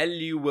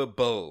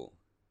valuable?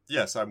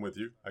 Yes, I'm with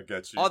you. I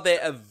get you. Are they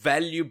a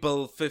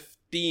valuable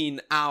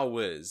 15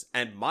 hours?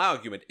 And my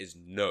argument is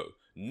no.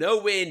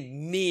 Nowhere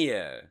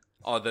near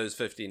are those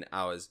 15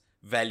 hours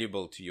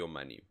valuable to your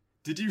money.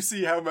 Did you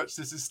see how much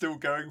this is still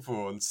going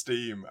for on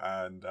Steam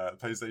and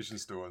PlayStation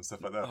Store and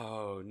stuff like that?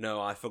 Oh,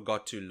 no, I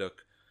forgot to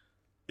look.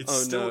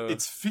 It's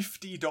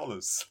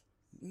 $50.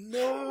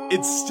 No!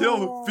 It's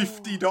still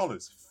 $50.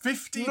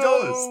 $50!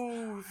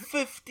 No!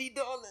 $50!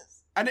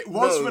 And it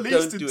was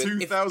released in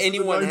 2019. If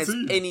anyone has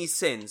any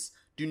sense,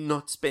 do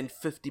not spend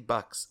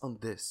 $50 on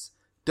this.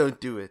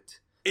 Don't do it.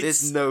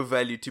 There's no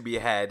value to be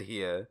had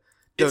here.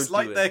 It's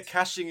like they're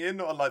cashing in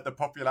on like the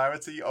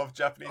popularity of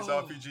Japanese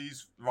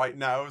RPGs right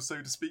now,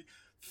 so to speak.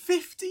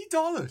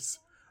 $50.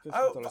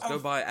 Go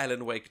buy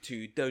Alan Wake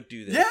 2. Don't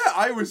do this. Yeah,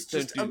 I was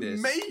just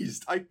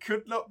amazed. I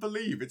could not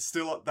believe it's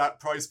still at that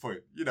price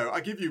point. You know,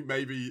 I give you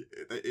maybe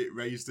it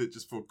raised it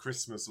just for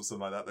Christmas or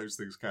something like that. Those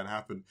things can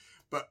happen,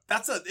 but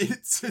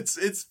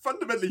it's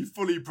fundamentally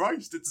fully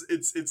priced.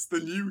 It's the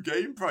new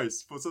game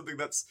price for something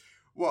that's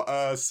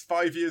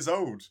 5 years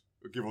old,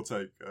 give or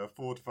take,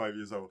 4 to 5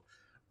 years old.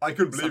 I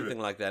couldn't believe something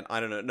like that. I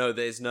don't know. No,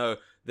 there's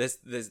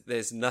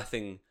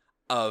nothing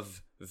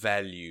of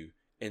value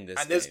in this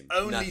game. And there's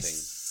only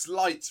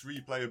slight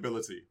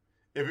replayability.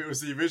 If it was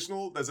the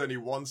original, there's only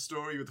one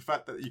story. With the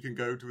fact that you can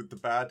go with the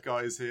bad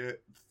guys here,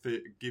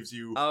 it gives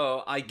you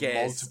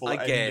multiple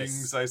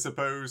endings, I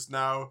suppose,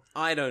 now.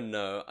 I don't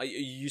know.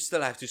 You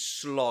still have to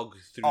slog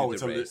through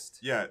the rest.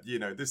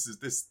 This is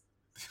just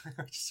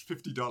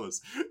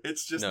 $50.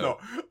 It's just not.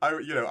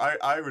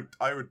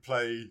 I would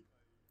play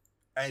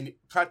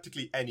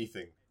practically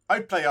anything.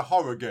 I'd play a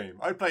horror game.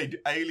 I played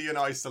Alien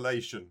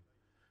Isolation.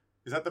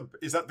 Is that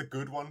the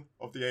good one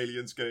of the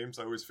Aliens games?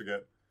 I always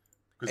forget.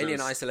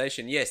 Alien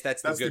Isolation, yes,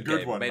 that's the good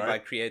game, one, made by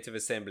Creative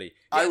Assembly.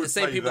 Yeah, the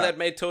same people that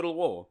made Total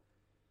War.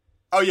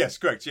 Oh yes,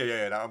 correct.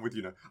 Yeah. No, I'm with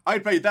you now. I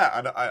played that,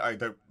 and I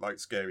don't like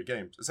scary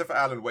games, except for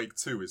Alan Wake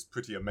 2 is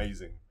pretty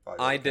amazing.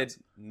 I did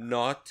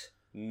not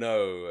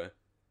know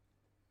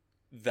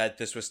that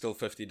this was still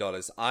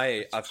 $50.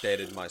 I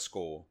updated my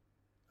score.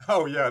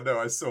 Oh yeah, no,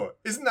 I saw it.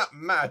 Isn't that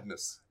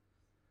madness?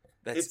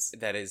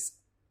 That is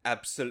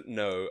absolute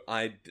no.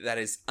 That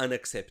is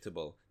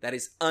unacceptable. That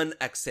is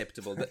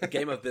unacceptable. A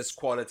game of this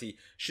quality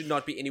should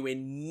not be anywhere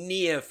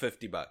near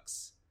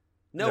 $50.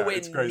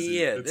 Nowhere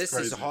near. This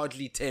is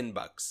hardly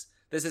 $10.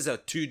 This is a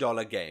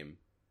 $2 game.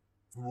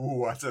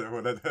 Ooh, I don't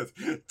know.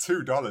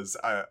 $2.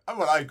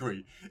 Well, I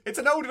agree. It's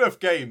an old enough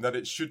game that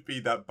it should be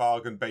that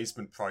bargain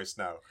basement price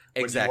now.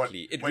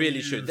 Exactly. It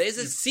really should. There's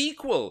a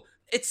sequel.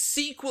 Its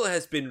sequel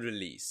has been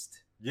released.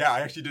 Yeah, I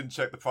actually didn't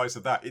check the price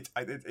of that.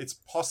 It's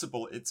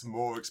possible it's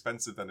more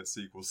expensive than its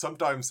sequel.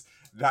 Sometimes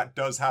that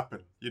does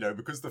happen,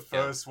 because the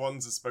first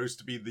ones are supposed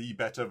to be the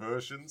better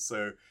version,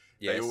 so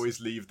they always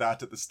leave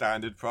that at the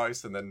standard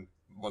price and then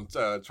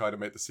try to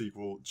make the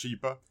sequel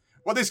cheaper.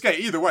 Well, this game,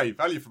 either way,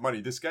 value for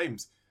money, this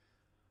game's...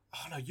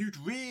 Oh no,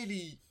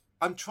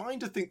 I'm trying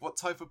to think what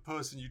type of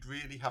person you'd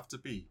really have to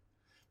be.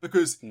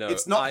 Because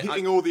it's not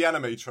hitting all the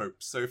anime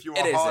tropes. So if you're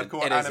a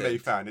hardcore anime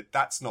fan,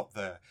 that's not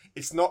there.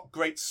 It's not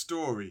great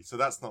story, so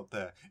that's not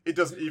there. It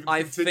doesn't even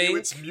continue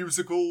its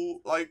musical,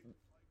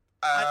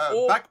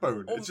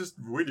 backbone. It's just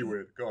really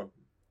weird. Go on.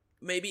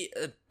 Maybe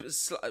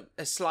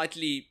a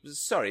slightly,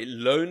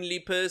 lonely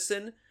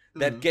person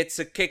that gets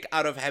a kick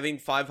out of having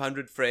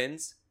 500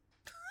 friends.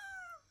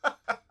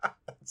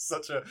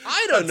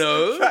 I don't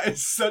know. That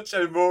is such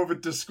a more of a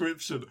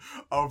description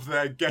of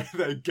their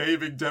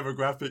gaming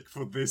demographic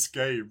for this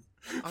game.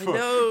 I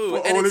know.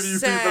 For all of you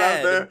people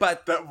out there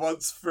that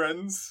wants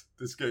friends,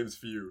 this game's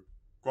for you.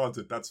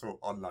 Granted, that's for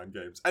online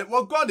games. And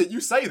granted,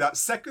 you say that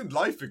Second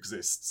Life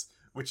exists,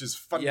 which is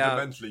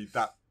fundamentally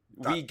that.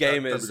 We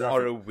gamers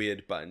are a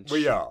weird bunch.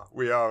 We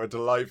are a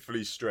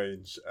delightfully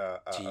strange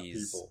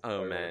people.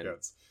 Oh man.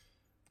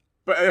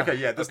 But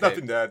there's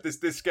nothing there.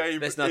 This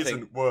game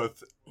isn't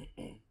worth.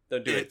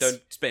 Don't do it.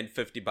 Don't spend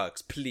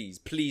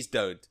 $50. Please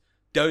don't.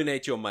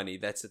 Donate your money.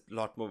 That's a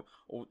lot more.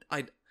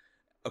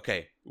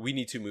 Okay, we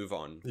need to move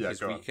on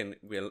because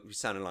we're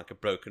sounding like a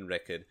broken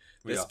record.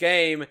 This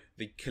game,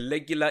 the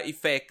Caligula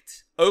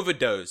Effect,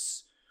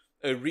 Overdose,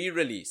 a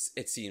re-release.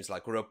 It seems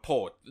like a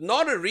port,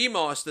 not a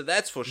remaster.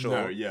 That's for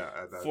sure. No,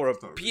 for a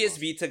PS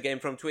Vita game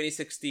from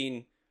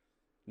 2016,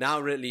 now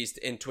released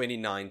in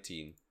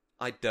 2019.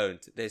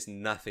 There's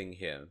nothing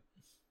here.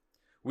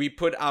 We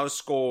put our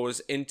scores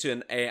into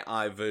an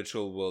AI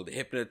virtual world,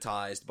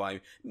 hypnotized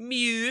by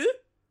Mew.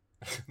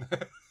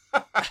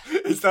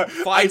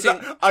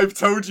 I've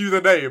told you the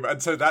name, and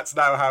so that's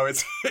now how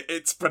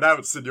it's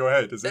pronounced in your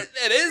head, is it?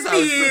 It is how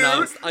it's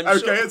pronounced. I'm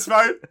sure. It's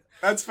fine.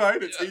 That's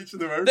fine. It's each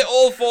of their own. They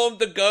all formed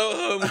the Go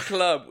Home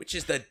Club, which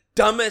is the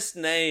dumbest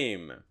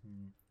name.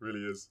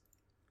 Really is.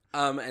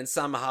 And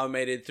somehow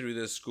made it through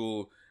the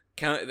school.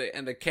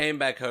 And they came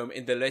back home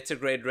in the letter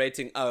grade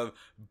rating of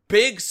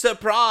big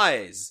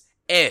surprise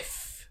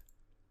F.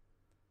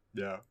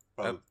 Yeah.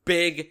 A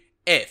big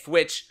F,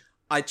 which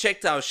I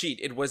checked our sheet.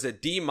 It was a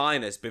D-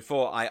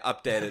 before I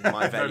updated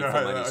my value for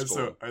money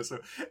score. I saw.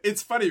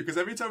 It's funny because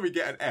every time we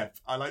get an F,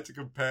 I like to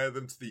compare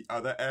them to the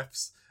other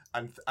Fs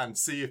and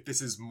see if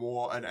this is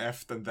more an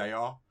F than they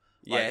are.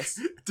 Yes.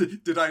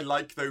 Did I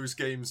like those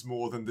games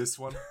more than this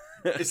one?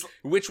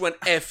 Which one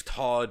F'd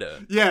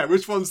harder? Yeah,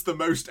 which one's the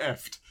most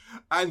F'd?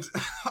 And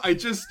I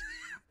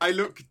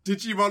look,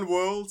 Digimon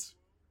World,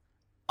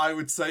 I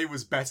would say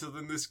was better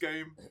than this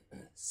game.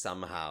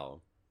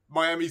 Somehow.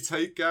 Miami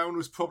Takedown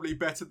was probably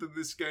better than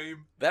this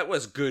game. That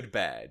was good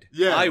bad.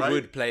 Yeah, I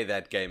would play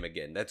that game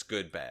again. That's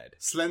good bad.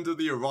 Slender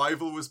the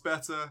Arrival was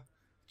better.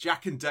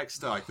 Jack and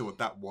Dexter, I thought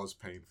that was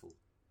painful.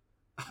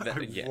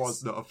 I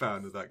was not a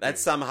fan of that game.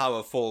 That's somehow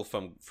a fall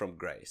from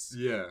grace.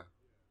 Yeah.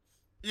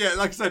 Yeah,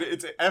 like I said,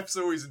 F's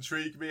always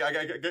intrigue me.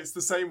 It's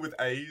the same with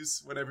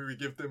A's. Whenever we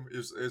give them,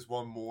 is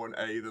one more an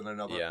A than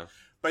another. Yeah.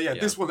 But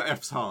this one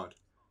F's hard.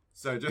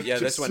 So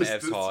this one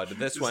F's hard.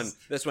 This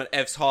one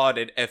F's hard.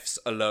 It F's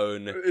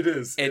alone. It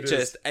is.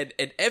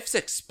 It F's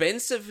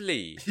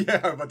expensively.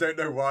 Yeah, I don't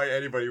know why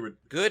anybody would.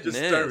 Goodness,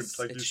 just don't.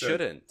 Like it you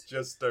shouldn't. Said.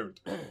 Just don't.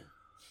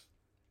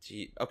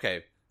 Gee.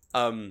 Okay.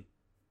 I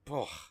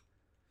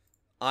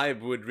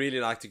would really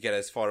like to get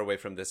as far away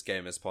from this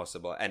game as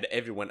possible, and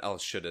everyone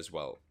else should as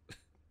well.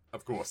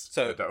 Of course.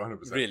 So,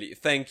 100%. Really,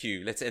 thank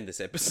you. Let's end this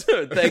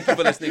episode. Thank you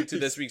for listening to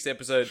this week's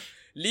episode.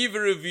 Leave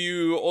a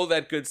review, all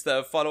that good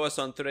stuff. Follow us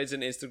on Threads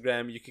and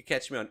Instagram. You can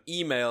catch me on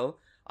email.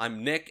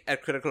 I'm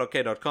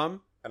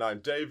nick@criticalarcade.com. And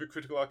I'm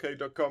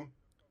dave@criticalarcade.com.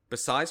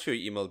 Besides for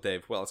your email,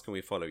 Dave, where else can we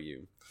follow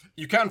you?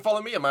 You can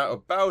follow me. I'm out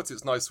about.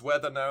 It's nice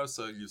weather now,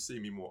 so you'll see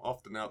me more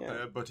often out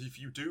there. But if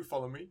you do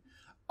follow me,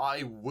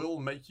 I will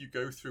make you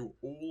go through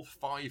all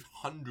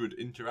 500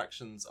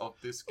 interactions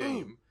of this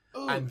game.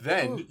 And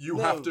then you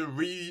have to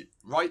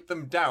write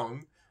them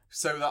down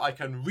so that I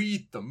can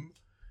read them.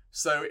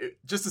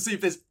 Just to see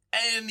if there's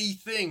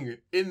anything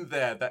in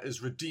there that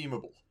is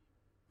redeemable.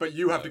 But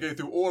you have to go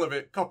through all of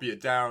it, copy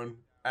it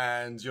down,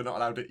 and you're not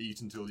allowed to eat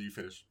until you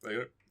finish. There you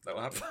go.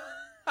 That'll happen.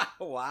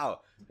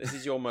 Wow. This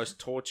is your most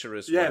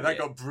torturous one. Yeah, that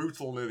got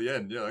brutal near the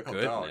end. Yeah, that got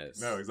Goodness.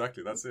 dark. No,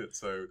 exactly. That's it.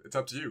 So it's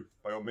up to you.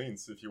 By all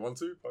means, if you want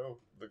to,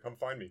 come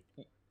find me.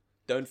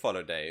 don't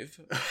follow Dave.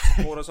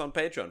 Support us on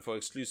Patreon for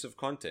exclusive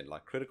content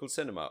like Critical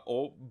Cinema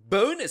or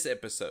bonus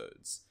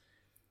episodes.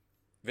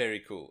 Very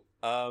cool.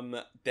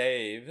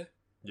 Dave.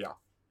 Yeah.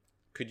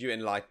 Could you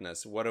enlighten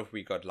us? What have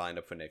we got lined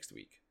up for next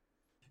week?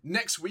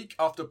 Next week,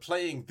 after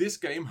playing this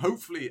game,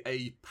 hopefully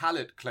a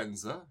palate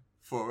cleanser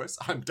for us.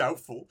 I'm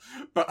doubtful,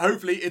 but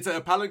hopefully it's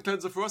a palate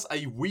cleanser for us.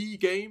 A Wii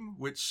game,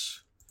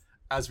 which,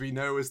 as we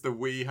know, as the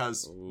Wii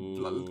has a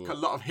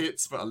lot of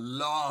hits, but a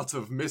lot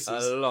of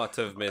misses.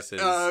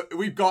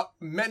 We've got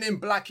Men in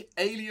Black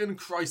Alien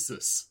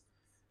Crisis.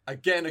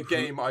 Again, a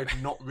game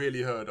I'd not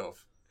really heard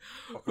of.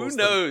 Who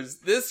knows?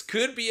 This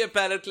could be a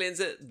palate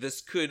cleanser.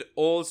 This could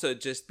also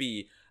just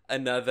be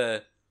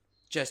another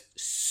just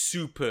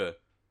super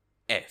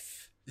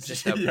F.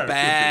 Just a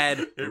bad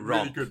It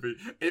romp. really could be.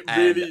 It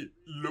really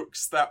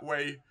looks that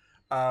way.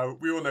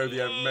 We all know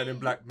the Men in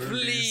Black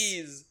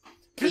movies.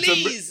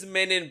 Please,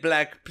 Men in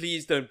Black,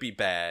 please don't be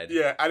bad.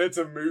 Yeah, and it's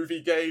a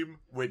movie game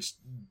which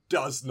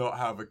does not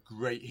have a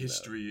great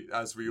history,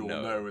 as we all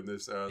know in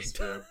this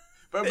sphere.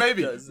 But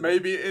maybe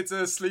it's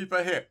a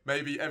sleeper hit.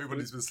 Maybe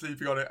everybody's been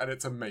sleeping on it and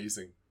it's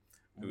amazing.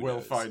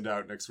 We'll find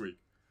out next week.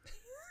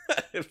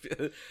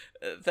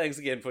 Thanks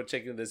again for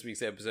checking this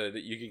week's episode.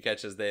 You can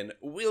catch us then.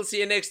 We'll see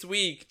you next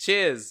week.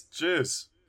 Cheers. Cheers.